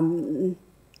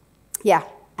 Yeah,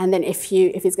 and then if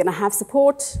he's going to have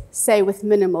support, say with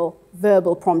minimal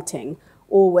verbal prompting,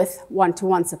 or with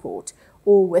one-to-one support,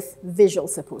 or with visual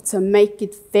support. So make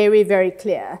it very, very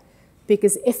clear,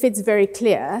 because if it's very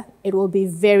clear, it will be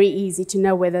very easy to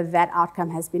know whether that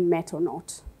outcome has been met or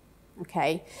not,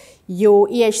 okay? Your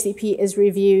EHCP is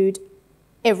reviewed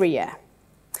every year.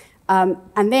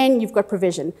 And then you've got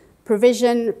provision.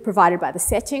 Provision provided by the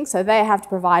setting, so they have to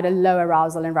provide a low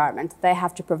arousal environment. They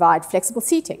have to provide flexible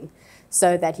seating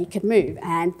so that he can move,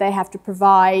 and they have to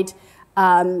provide,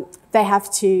 they have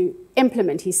to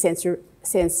implement his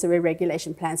sensory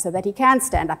regulation plan so that he can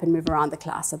stand up and move around the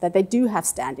class, so that they do have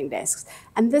standing desks.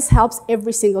 And this helps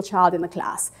every single child in the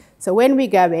class. So when we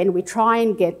go in, we try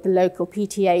and get the local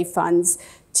PTA funds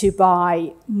to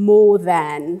buy more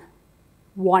than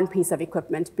one piece of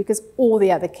equipment, because all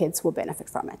the other kids will benefit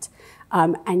from it,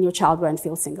 and your child won't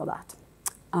feel singled out.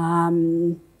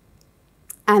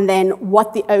 And then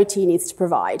what the OT needs to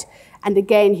provide. And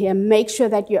again here, make sure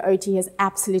that your OT has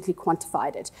absolutely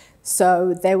quantified it.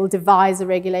 So they will devise a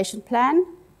regulation plan.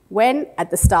 When? At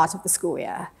the start of the school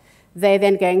year. They're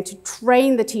then going to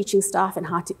train the teaching staff in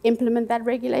how to implement that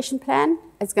regulation plan.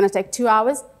 It's going to take 2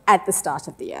 hours at the start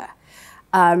of the year.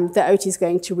 The OT is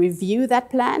going to review that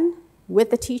plan with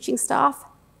the teaching staff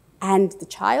and the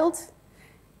child,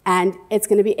 and it's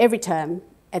going to be every term.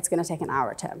 It's going to take an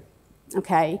hour a term,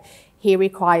 okay? He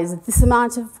requires this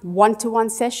amount of one-to-one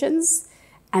sessions,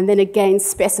 and then again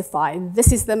specify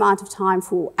this is the amount of time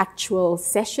for actual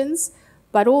sessions,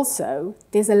 but also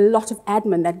there's a lot of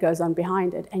admin that goes on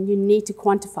behind it, and you need to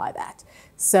quantify that.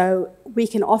 So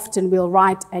we'll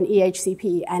write an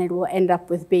EHCP, and it will end up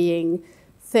with being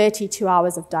 32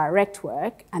 hours of direct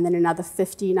work, and then another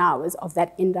 15 hours of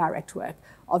that indirect work,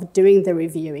 of doing the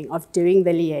reviewing, of doing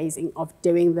the liaising, of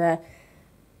doing the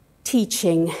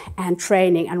teaching and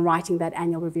training and writing that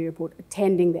annual review report,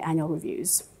 attending the annual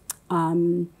reviews.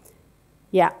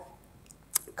 Yeah.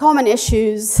 Common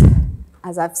issues,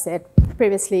 as I've said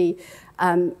previously,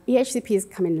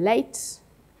 EHCPs come in late,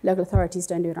 local authorities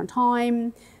don't do it on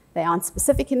time, they aren't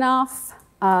specific enough.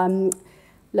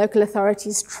 Local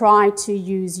authorities try to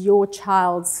use your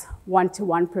child's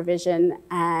one-to-one provision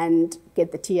and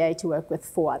get the TA to work with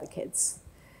 4 other kids.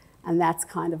 And that's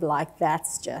kind of like,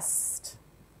 that's just,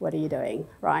 what are you doing,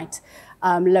 right?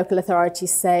 Local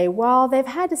authorities say, well, they've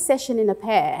had a session in a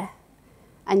pair.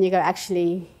 And you go,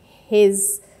 actually,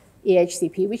 his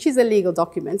EHCP, which is a legal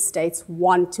document, states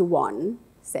one-to-one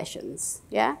sessions,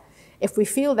 yeah? If we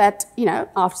feel that, you know,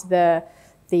 after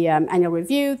the annual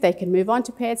review, they can move on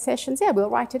to paired sessions, yeah, we'll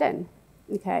write it in,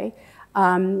 okay?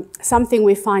 Something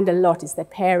we find a lot is that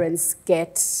parents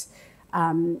get,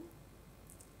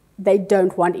 they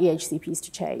don't want EHCPs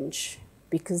to change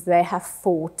because they have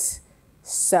fought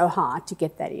so hard to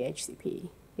get that EHCP,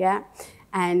 yeah?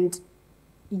 And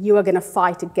you are going to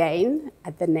fight again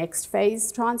at the next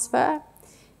phase transfer.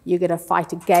 You're going to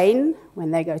fight again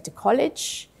when they go to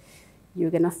college.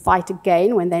 You're going to fight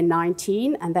again when they're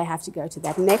 19 and they have to go to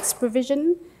that next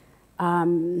provision.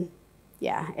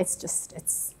 Yeah, it's just,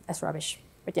 it's rubbish,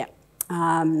 but yeah.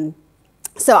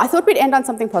 So I thought we'd end on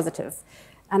something positive.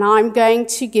 And I'm going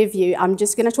to give you, I'm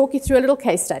just going to talk you through a little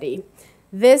case study.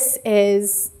 This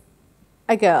is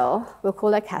a girl, we'll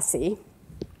call her Cassie.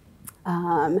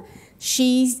 I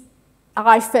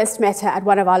first met her at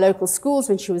one of our local schools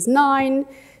when she was 9.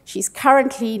 She's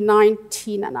currently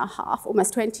 19 and a half,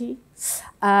 almost 20.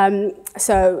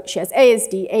 So she has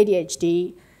ASD,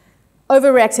 ADHD,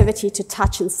 overreactivity to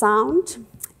touch and sound,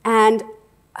 and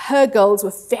her goals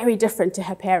were very different to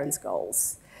her parents'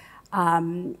 goals.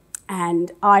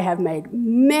 And I have made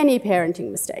many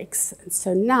parenting mistakes, and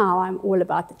so now I'm all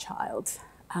about the child.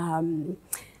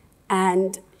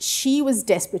 And she was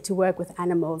desperate to work with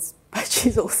animals, but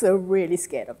she's also really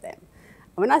scared of them.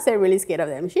 When I say really scared of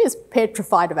them, she is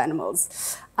petrified of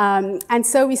animals. And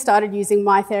so we started using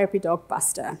my therapy dog,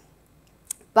 Buster.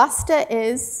 Buster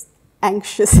is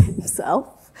anxious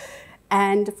himself,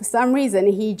 and for some reason,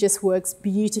 he just works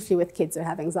beautifully with kids who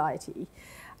have anxiety.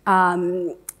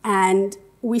 And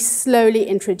we slowly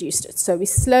introduced it. So we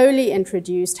slowly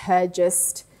introduced her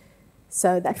just,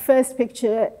 so that first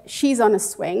picture, she's on a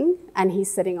swing, and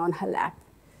he's sitting on her lap.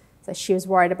 So she was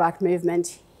worried about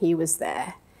movement, he was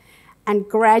there. And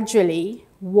gradually,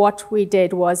 what we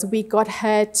did was we got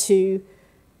her to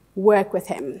work with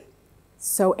him.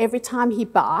 So every time he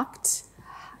barked,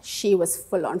 she was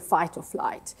full on fight or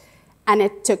flight. And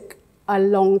it took a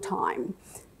long time.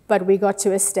 But we got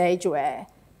to a stage where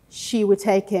she would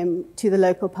take him to the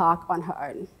local park on her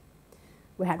own.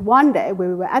 We had one day where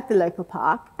we were at the local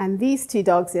park, and these 2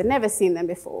 dogs, they'd never seen them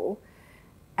before,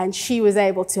 and she was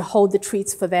able to hold the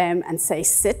treats for them and say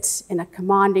sit in a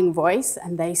commanding voice,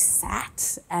 and they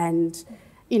sat. And,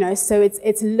 you know, so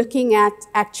it's looking at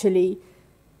actually,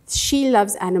 she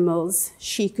loves animals.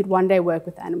 She could one day work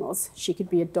with animals. She could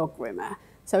be a dog groomer.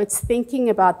 So it's thinking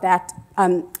about that,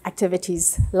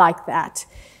 activities like that.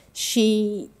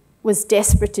 She was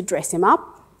desperate to dress him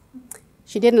up.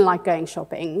 She didn't like going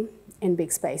shopping in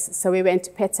big spaces. So we went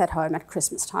to Pets at Home at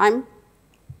Christmas time.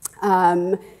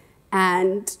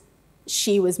 And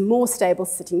she was more stable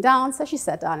sitting down, so she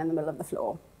sat down in the middle of the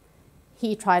floor.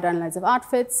 He tried on loads of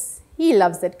outfits. He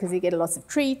loves it because he gets lots of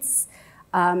treats.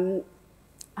 Her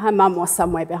mum was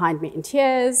somewhere behind me in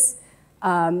tears.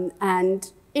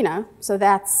 And, you know, so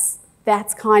that's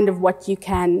kind of what you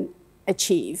can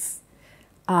achieve.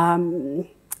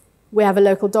 We have a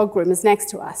local dog groomers next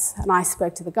to us, and I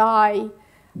spoke to the guy,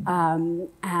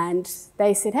 and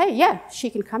they said, hey, yeah, she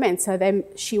can come in. So then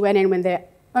she went in when they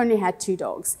only had 2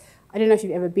 dogs. I don't know if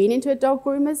you've ever been into a dog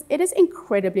groomer's. It is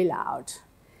incredibly loud.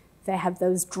 They have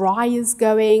those dryers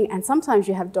going, and sometimes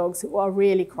you have dogs who are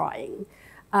really crying.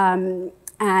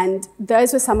 And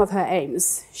those were some of her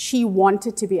aims. She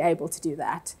wanted to be able to do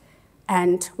that,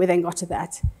 and we then got to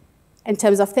that. In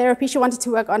terms of therapy, she wanted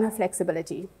to work on her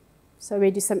flexibility. So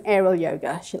we do some aerial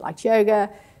yoga. She likes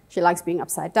yoga. She likes being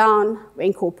upside down. We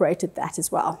incorporated that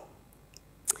as well.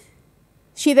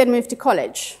 She then moved to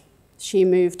college. She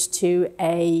moved to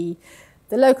the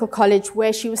local college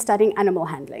where she was studying animal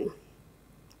handling.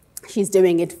 She's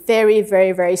doing it very,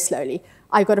 very, very slowly.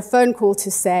 I got a phone call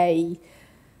to say,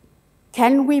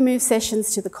 can we move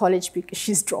sessions to the college because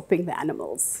she's dropping the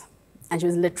animals? And she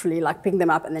was literally like picking them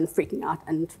up and then freaking out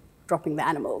and dropping the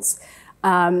animals.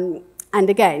 And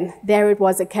again, there it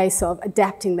was a case of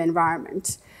adapting the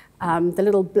environment. The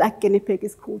little black guinea pig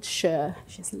is called Cher.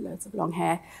 She has loads of long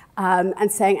hair.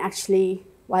 And saying, actually,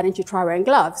 why don't you try wearing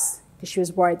gloves? Because she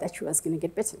was worried that she was going to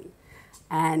get bitten.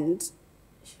 And,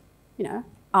 you know,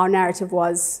 our narrative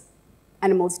was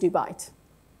animals do bite,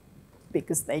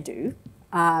 because they do.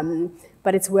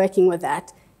 But it's working with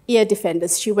that. Ear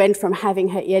defenders. She went from having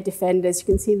her ear defenders, you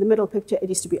can see in the middle picture, it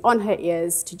used to be on her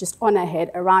ears, to just on her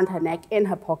head, around her neck, in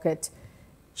her pocket.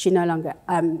 She no longer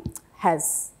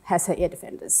has her ear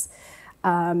defenders.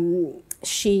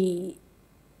 She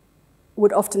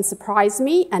would often surprise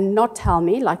me and not tell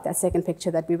me, like that second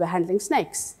picture, that we were handling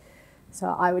snakes.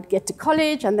 So I would get to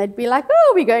college and they'd be like,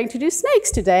 oh, we're going to do snakes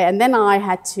today. And then I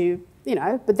had to, you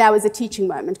know, but that was a teaching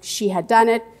moment. She had done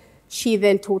it. She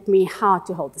then taught me how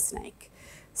to hold the snake.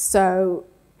 So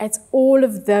it's all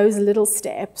of those little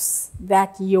steps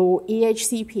that your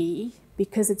EHCP,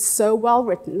 because it's so well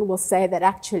written, will say that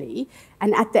actually,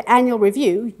 and at the annual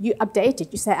review, you update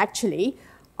it. You say, actually,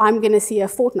 I'm going to see her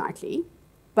fortnightly,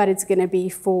 but it's going to be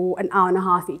for an hour and a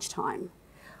half each time.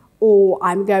 Or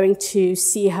I'm going to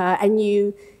see her, and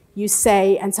you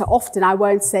say, and so often I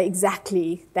won't say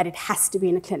exactly that it has to be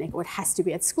in a clinic or it has to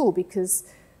be at school, because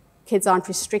kids aren't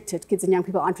restricted, kids and young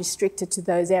people aren't restricted to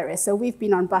those areas. So we've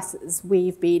been on buses,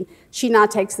 she now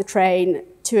takes the train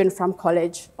to and from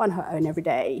college on her own every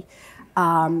day.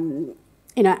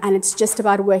 You know, and it's just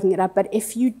about working it up. But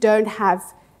if you don't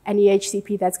have an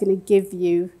EHCP that's going to give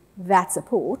you that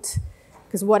support,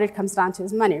 because what it comes down to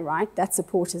is money, right? That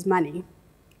support is money.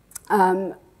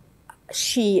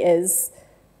 She is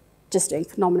just doing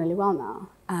phenomenally well now.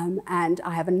 And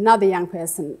I have another young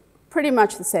person, pretty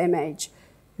much the same age,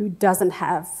 who doesn't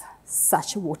have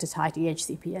such a watertight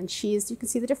EHCP, and you can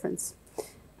see the difference,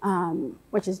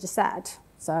 which is just sad.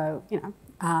 So, you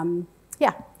know,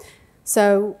 yeah.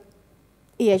 So,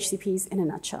 EHCPs in a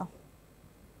nutshell.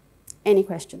 Any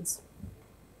questions?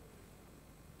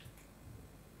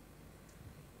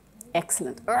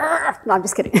 Excellent. No, I'm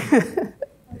just kidding.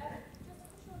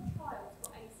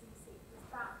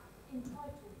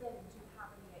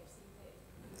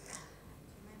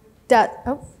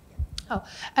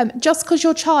 Just because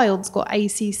your child's got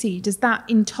ACC, does that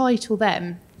entitle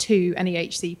them to an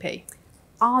EHCP?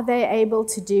 Are they able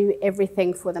to do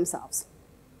everything for themselves?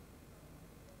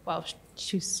 Well,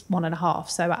 she's 1.5,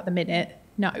 so at the minute,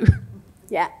 no.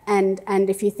 Yeah, and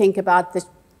if you think about the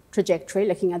trajectory,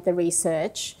 looking at the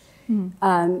research,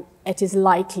 it is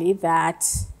likely that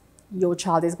your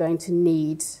child is going to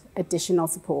need additional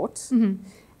support. Mm-hmm.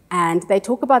 And they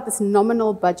talk about this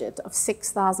nominal budget of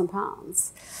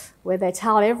 £6,000, where they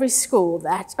tell every school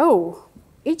that, oh,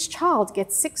 each child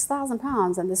gets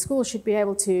 £6,000 and the school should be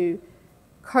able to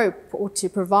cope or to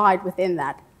provide within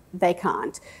that. They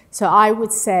can't. So I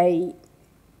would say,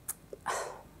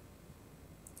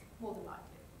 more than likely.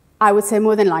 I would say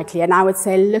more than likely. And I would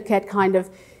say look at kind of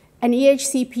an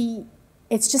EHCP,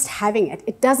 it's just having it.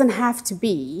 It doesn't have to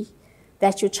be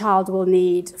that your child will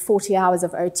need 40 hours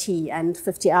of OT and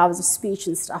 50 hours of speech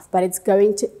and stuff, but it's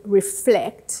going to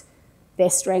reflect their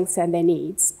strengths and their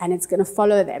needs, and it's going to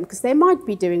follow them, because they might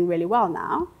be doing really well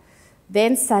now.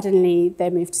 Then suddenly they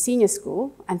move to senior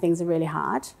school and things are really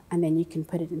hard, and then you can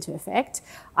put it into effect.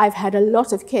 I've had a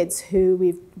lot of kids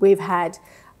who we've had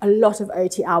a lot of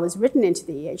OT hours written into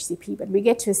the EHCP, but we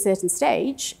get to a certain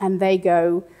stage and they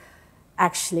go,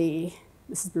 actually,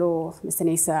 Mrs. Blore, Mr.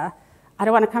 Aniesa, I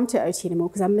don't want to come to OT anymore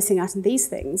because I'm missing out on these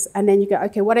things. And then you go,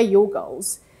 okay, what are your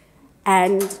goals?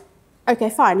 And okay,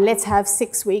 fine, let's have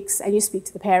 6 weeks, and you speak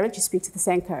to the parent, you speak to the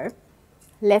Senko.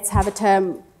 Let's have a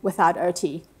term without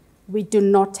OT. We do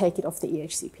not take it off the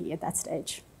EHCP at that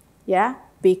stage, yeah?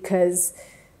 Because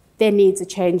their needs are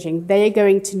changing. They're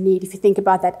going to need, if you think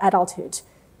about that adulthood,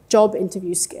 job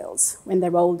interview skills when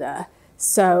they're older.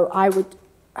 So I would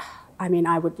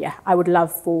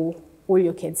love for all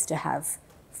your kids to have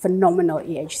phenomenal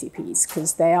EHCPs,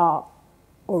 because they are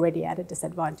already at a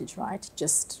disadvantage, right?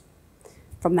 Just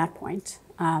from that point.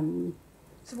 So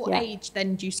what age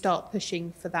then do you start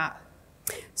pushing for that?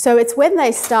 So it's when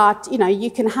they start,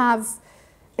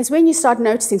 it's when you start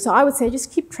noticing. So I would say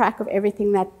just keep track of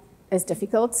everything that is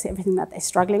difficult, everything that they're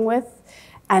struggling with.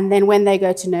 And then when they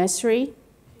go to nursery,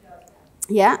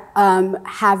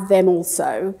 have them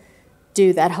also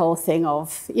do that whole thing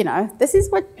of, this is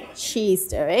what she's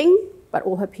doing, but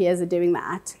all her peers are doing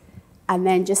that. And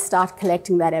then just start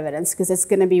collecting that evidence, because it's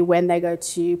going to be when they go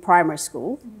to primary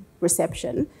school,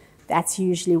 reception. That's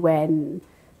usually when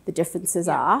the differences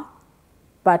are.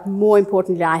 But more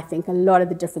importantly, I think a lot of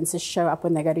the differences show up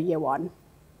when they go to year 1.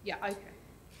 Yeah,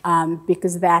 okay.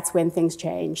 Because that's when things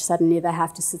change. Suddenly they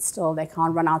have to sit still, they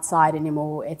can't run outside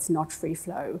anymore, it's not free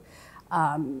flow.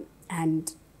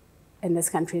 And in this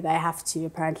country, they have to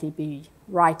apparently be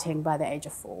writing by the age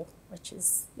of 4, which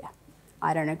is, yeah,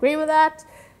 I don't agree with that,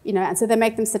 you know, and so they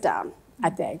make them sit down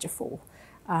at the age of 4.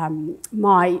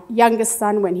 My youngest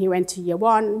son, when he went to year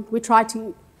 1, we tried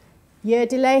to year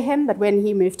delay him, but when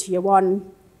he moved to year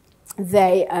 1,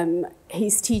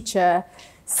 his teacher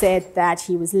said that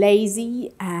he was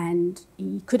lazy and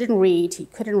he couldn't read, he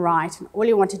couldn't write, and all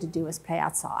he wanted to do was play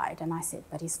outside. And I said,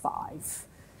 but he's 5.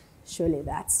 Surely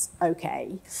that's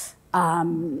okay.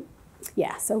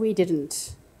 Yeah, so we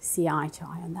didn't see eye to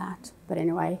eye on that. But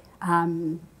anyway,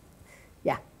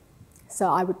 yeah. So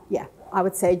I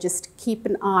would say just keep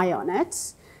an eye on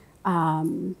it.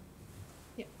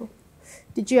 Yeah.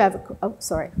 Did you have oh,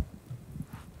 sorry.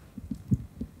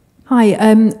 Hi,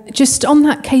 just on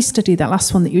that case study, that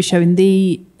last one that you were showing,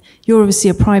 you're obviously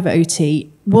a private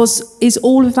OT. Is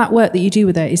all of that work that you do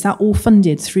with it, is that all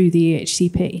funded through the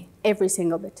EHCP? Every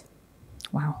single bit.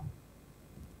 Wow.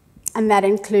 And that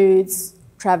includes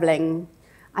traveling.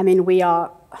 I mean,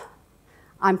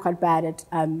 I'm quite bad at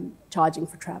charging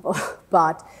for travel,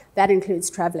 but that includes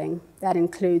traveling. That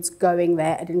includes going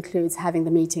there. It includes having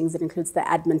the meetings. It includes the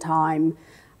admin time.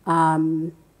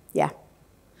 Yeah.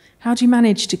 How do you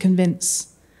manage to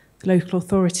convince the local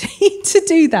authority to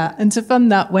do that and to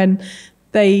fund that when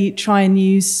they try and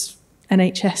use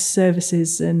NHS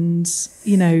services and,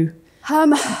 you know?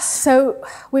 So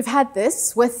we've had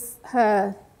this with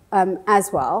her as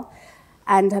well,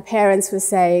 and her parents were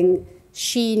saying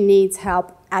she needs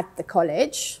help at the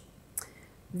college.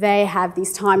 They have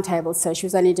these timetables, so she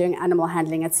was only doing animal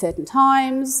handling at certain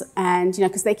times, and, you know,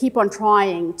 because they keep on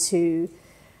trying to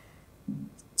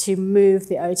move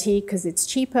the OT because it's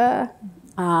cheaper,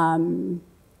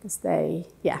 because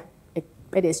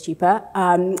it is cheaper.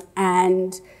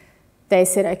 And they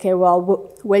said, okay,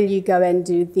 well, will you go and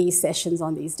do these sessions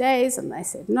on these days? And they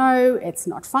said, no, it's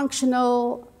not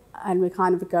functional. And we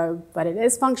kind of go, but it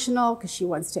is functional because she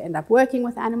wants to end up working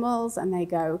with animals. And they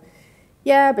go,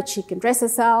 yeah, but she can dress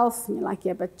herself. And you're like,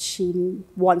 yeah, but she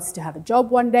wants to have a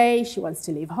job one day. She wants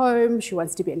to leave home. She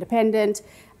wants to be independent.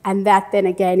 And that then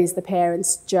again is the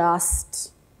parents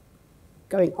just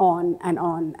going on and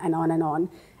on and on and on,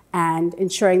 and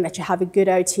ensuring that you have a good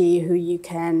OT who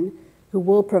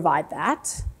will provide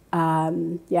that.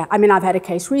 Yeah, I mean, I've had a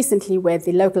case recently where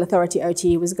the local authority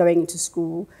OT was going into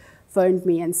school, phoned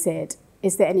me and said,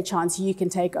 is there any chance you can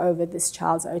take over this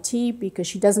child's OT because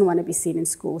she doesn't want to be seen in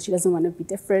school, she doesn't want to be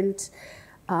different.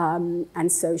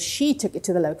 And so she took it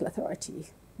to the local authority,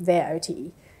 their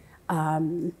OT.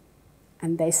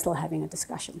 And they're still having a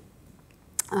discussion.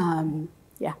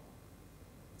 Yeah.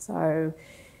 So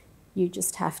you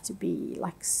just have to be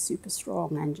like super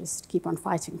strong and just keep on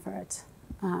fighting for it.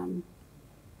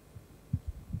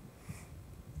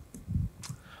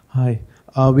 Hi.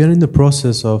 We are in the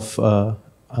process of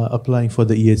applying for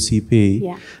the EHCP.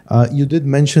 Yeah. You did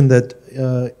mention that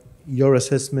your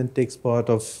assessment takes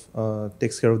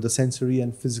care of the sensory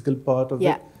and physical part of it.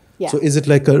 Yeah. So is it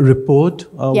like a report?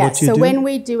 What you do? When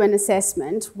we do an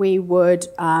assessment, we would,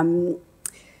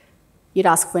 you'd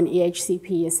ask for an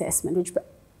EHCP assessment, which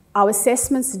our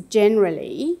assessments are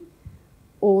generally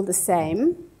all the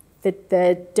same.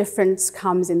 The difference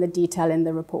comes in the detail in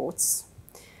the reports.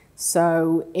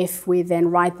 So if we then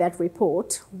write that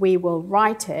report, we will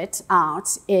write it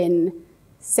out in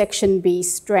section B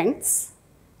strengths,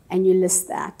 and you list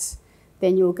that.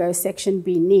 Then you'll go section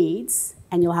B needs,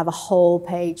 and you'll have a whole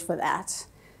page for that.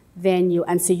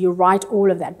 So you write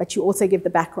all of that, but you also give the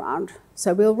background.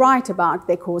 So we'll write about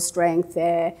their core strength,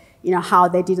 how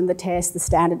they did in the test, the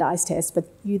standardized test, but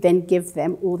you then give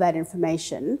them all that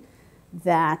information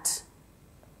that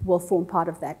will form part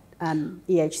of that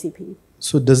EHCP.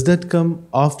 So does that come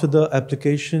after the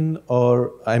application,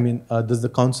 or, I mean, does the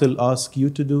council ask you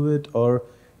to do it, or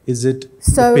is it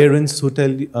the parents who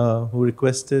who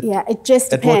request it? Yeah, it just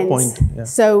depends. At what point? Yeah.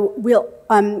 So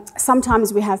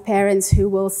sometimes we have parents who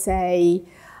will say,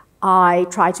 I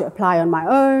tried to apply on my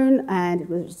own and it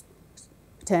was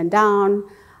turned down.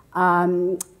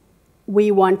 We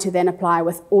want to then apply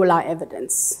with all our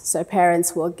evidence. So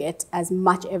parents will get as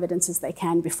much evidence as they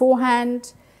can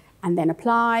beforehand and then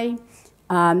apply.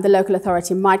 The local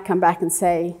authority might come back and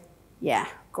say, yeah,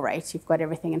 great, you've got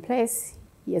everything in place.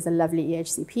 Here's a lovely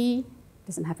EHCP.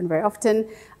 Doesn't happen very often.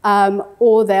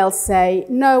 Or they'll say,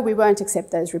 no, we won't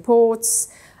accept those reports.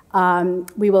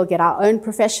 We will get our own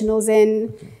professionals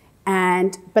in.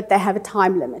 But they have a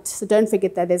time limit. So don't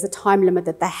forget that there's a time limit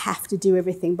that they have to do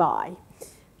everything by.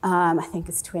 I think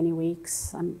it's 20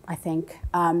 weeks,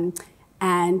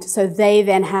 and so they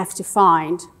then have to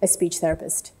find a speech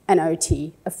therapist, an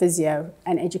OT, a physio,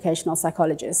 an educational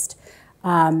psychologist.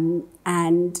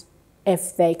 And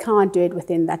If they can't do it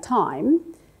within that time,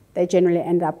 they generally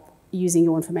end up using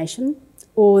your information,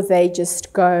 or they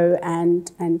just go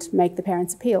and make the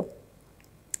parents appeal.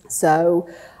 So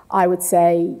I would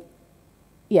say,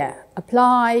 yeah,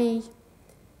 apply,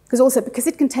 because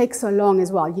it can take so long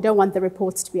as well. You don't want the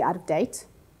reports to be out of date.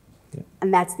 Yeah.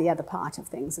 And that's the other part of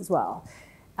things as well.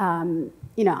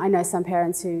 I know some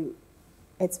parents who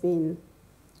it's been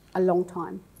a long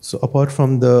time. So apart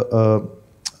from the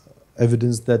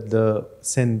evidence that the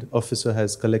SEND officer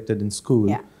has collected in school,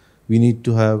 yeah, we need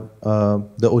to have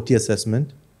the OT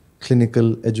assessment,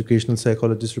 clinical educational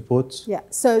psychologist reports, yeah,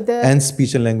 and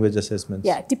speech and language assessments.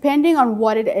 Yeah, depending on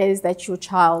what it is that your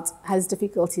child has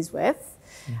difficulties with,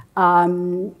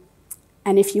 and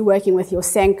if you're working with your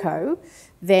SENCO,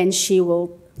 then she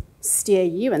will steer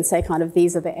you and say kind of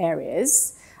these are the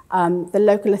areas. The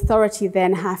local authority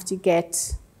then have to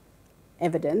get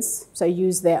evidence, so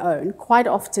use their own. Quite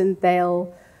often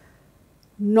they'll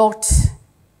not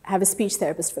have a speech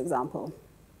therapist, for example.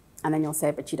 And then you'll say,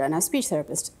 but you don't have a speech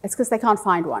therapist. It's because they can't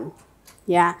find one.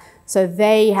 Yeah, so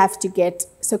they have to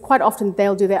so quite often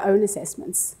they'll do their own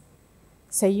assessments.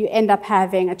 So you end up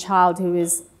having a child who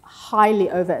is highly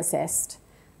over-assessed.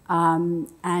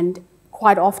 And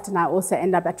quite often I also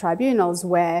end up at tribunals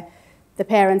where the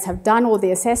parents have done all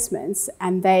the assessments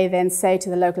and they then say to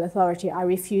the local authority, I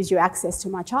refuse you access to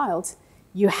my child.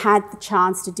 You had the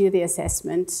chance to do the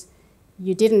assessment,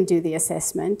 you didn't do the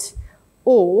assessment,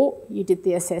 or you did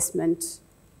the assessment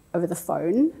over the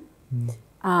phone.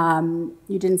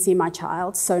 You didn't see my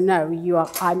child, so no,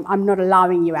 I'm not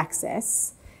allowing you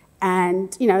access.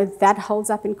 And that holds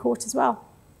up in court as well.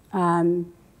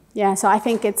 Yeah, so I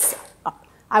think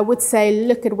I would say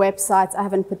look at websites. I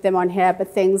haven't put them on here,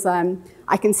 but things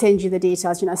I can send you the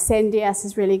details. Sendias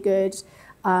is really good.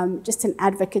 Just an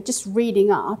advocate, just reading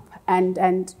up and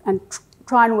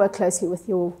try and work closely with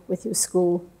your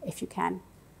school if you can.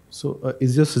 So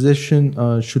is your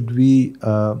suggestion, should we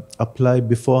apply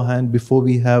beforehand, before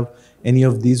we have any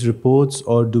of these reports,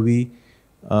 or do we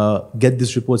get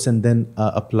these reports and then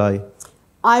apply?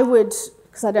 I would,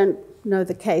 because I don't know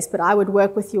the case, but I would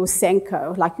work with your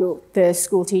SENCO, like the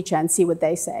school teacher, and see what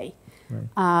they say.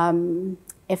 Right.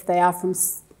 If they are from,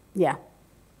 yeah,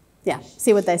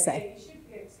 see what they say.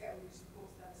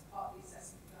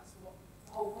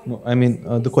 No, I mean,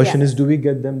 the question is, do we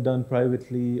get them done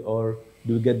privately, or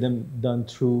do we get them done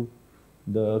through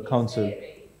the council?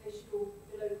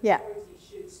 Yeah.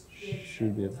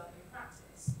 Should be.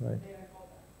 Right.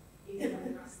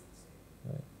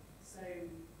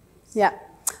 Yeah.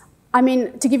 I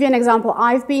mean, to give you an example,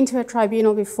 I've been to a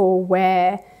tribunal before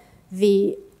where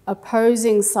the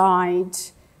opposing side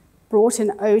brought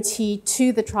an OT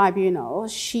to the tribunal.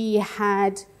 She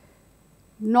had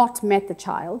not met the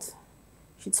child.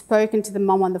 She'd spoken to the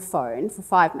mom on the phone for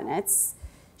 5 minutes.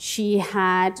 She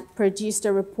had produced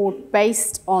a report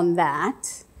based on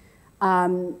that,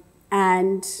 and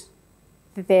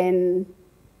then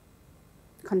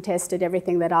contested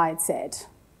everything that I had said,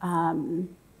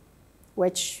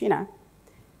 which,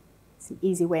 it's an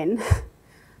easy win.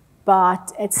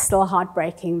 But it's still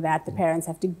heartbreaking that the parents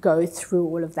have to go through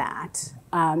all of that,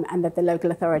 and that the local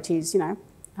authorities,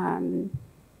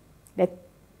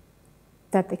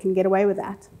 that they can get away with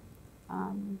that.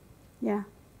 Yeah.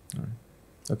 All right.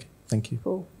 Okay, thank you.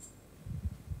 Cool.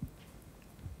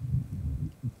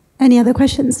 Any other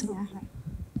questions? Yeah.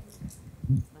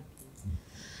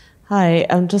 Hi,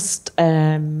 I'm just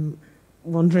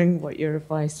wondering what your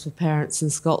advice for parents in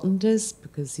Scotland is,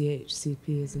 because the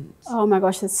EHCP isn't... Oh my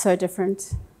gosh, that's so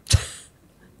different.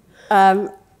 Yeah,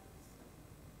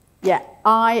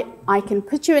 I can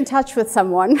put you in touch with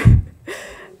someone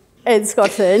in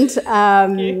Scotland,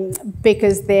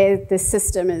 because the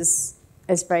system is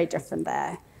very different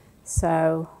there.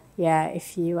 So yeah,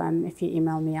 if you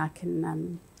email me, I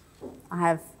can. I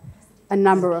have a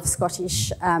number of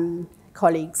Scottish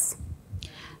colleagues.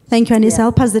 Thank you, Aniesa. Yeah.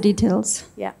 I'll pass the details.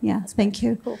 Yeah. Yeah. Thank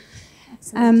you. Cool.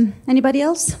 Anybody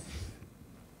else?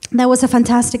 That was a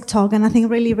fantastic talk, and I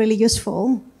think really, really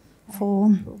useful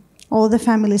for all the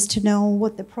families to know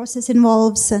what the process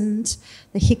involves and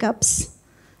the hiccups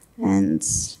and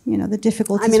the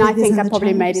difficulties. I mean, I with this think and I the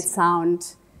probably made it challenges.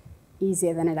 sound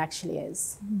easier than it actually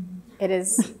is. It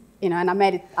is, and I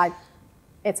made it.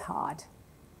 It's hard.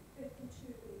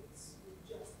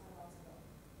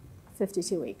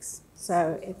 52 weeks.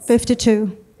 So it's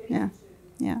 52. Yeah.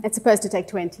 Yeah. It's supposed to take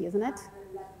 20, isn't it?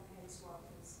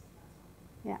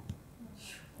 Yeah.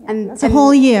 And It's a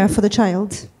whole year for the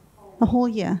child. A whole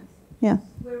year. Yeah.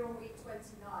 We're on week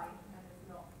 29 and have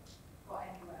not got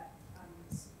anywhere, and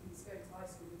he's going to high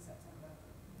school in September.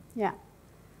 Yeah.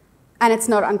 And it's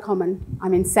not uncommon. I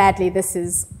mean, sadly, this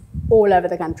is all over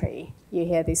the country. You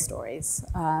hear these stories.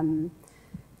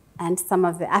 And some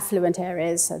of the affluent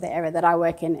areas, so the area that I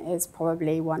work in, is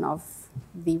probably one of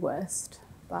the worst.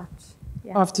 But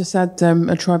yeah. I've just had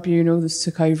a tribunal that's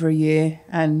took over a year,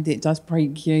 and it does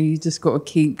break you. You just got to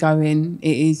keep going.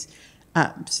 It is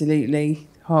absolutely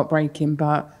heartbreaking,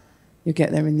 but you'll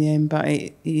get there in the end. But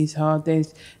it is hard.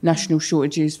 There's national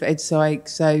shortages for EdPsych,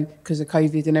 so because of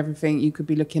COVID and everything, you could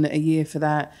be looking at a year for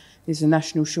that. There's a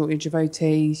national shortage of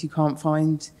OTs. You can't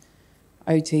find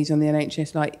OTs on the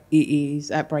NHS. Like, it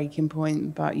is at breaking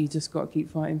point, but you just got to keep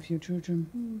fighting for your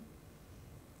children.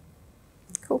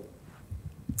 Cool.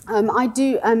 I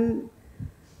do.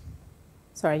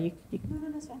 Sorry, you.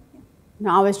 No, that's fine. Yeah.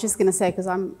 No, I was just going to say, because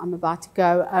I'm about to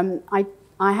go.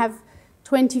 I have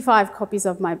 25 copies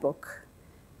of my book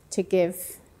to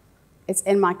give. It's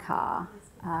in my car.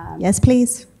 Yes,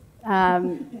 please.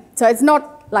 So it's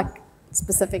not like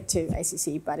specific to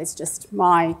ACC, but it's just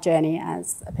my journey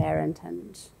as a parent,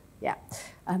 and yeah,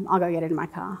 I'll go get it in my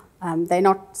car. They're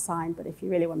not signed, but if you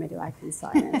really want me to, I can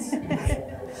sign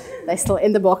it. They're still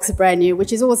in the box, brand new,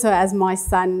 which is also, as my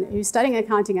son, who's studying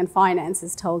accounting and finance,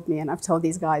 has told me, and I've told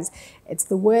these guys, it's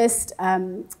the worst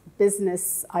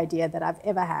business idea that I've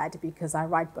ever had, because I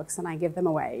write books and I give them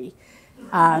away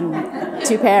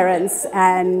to parents,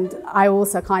 and I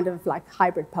also kind of like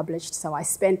hybrid published, so I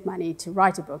spent money to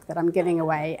write a book that I'm giving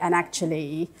away, and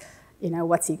actually, you know,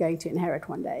 what's he going to inherit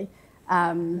one day?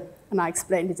 And I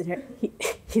explained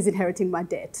he's inheriting my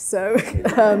debt. So,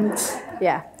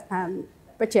 yeah.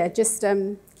 But yeah, just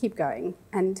keep going.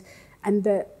 And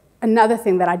another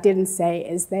thing that I didn't say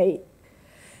is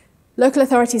local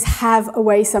authorities have a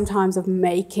way sometimes of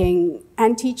making,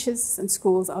 and teachers and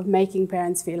schools, of making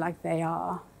parents feel like they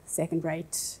are second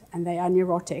rate and they are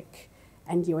neurotic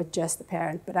and you are just the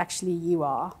parent, but actually you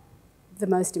are the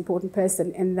most important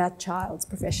person in that child's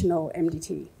professional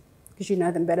MDT, because you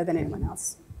know them better than anyone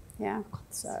else. Yeah,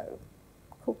 so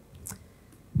cool.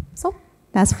 So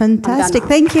that's fantastic.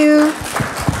 Thank you.